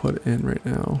I want to put in right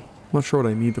now. I'm not sure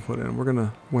what I need to put in. We're going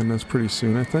to win this pretty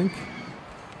soon, I think.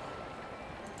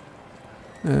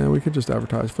 And we could just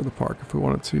advertise for the park if we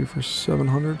wanted to for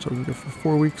 700. So we can go for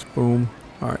 4 weeks. Boom.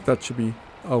 Alright, that should be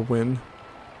a win.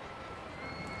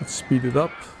 Let's speed it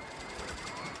up.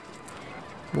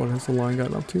 What has the line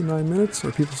gotten up to? 9 minutes?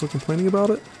 Are people still complaining about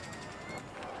it?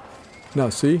 No,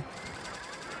 see?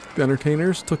 The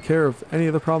entertainers took care of any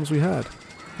of the problems we had.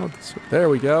 Oh, there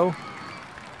we go.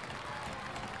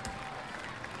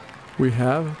 We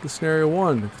have the scenario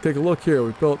 1. If you take a look here,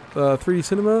 we built 3D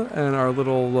cinema and our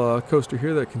little coaster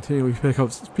here that continually picks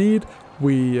up speed.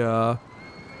 We got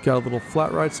a little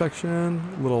flat ride section,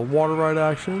 a little water ride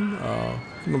action,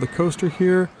 another coaster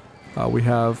here. We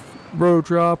have road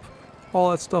drop,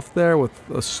 all that stuff there with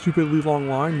a stupidly long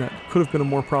line that could have been a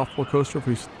more profitable coaster if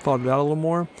we thought it out a little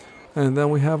more. And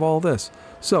then we have all this.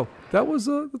 So that was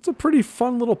it's a pretty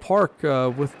fun little park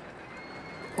with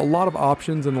a lot of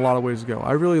options and a lot of ways to go.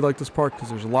 I really like this park because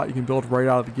there's a lot you can build right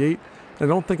out of the gate.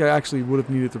 And I don't think I actually would have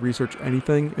needed to research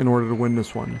anything in order to win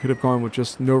this one. You could have gone with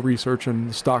just no research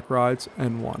and stock rides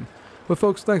and won. But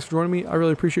folks, thanks for joining me. I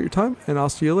really appreciate your time, and I'll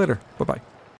see you later. Bye-bye.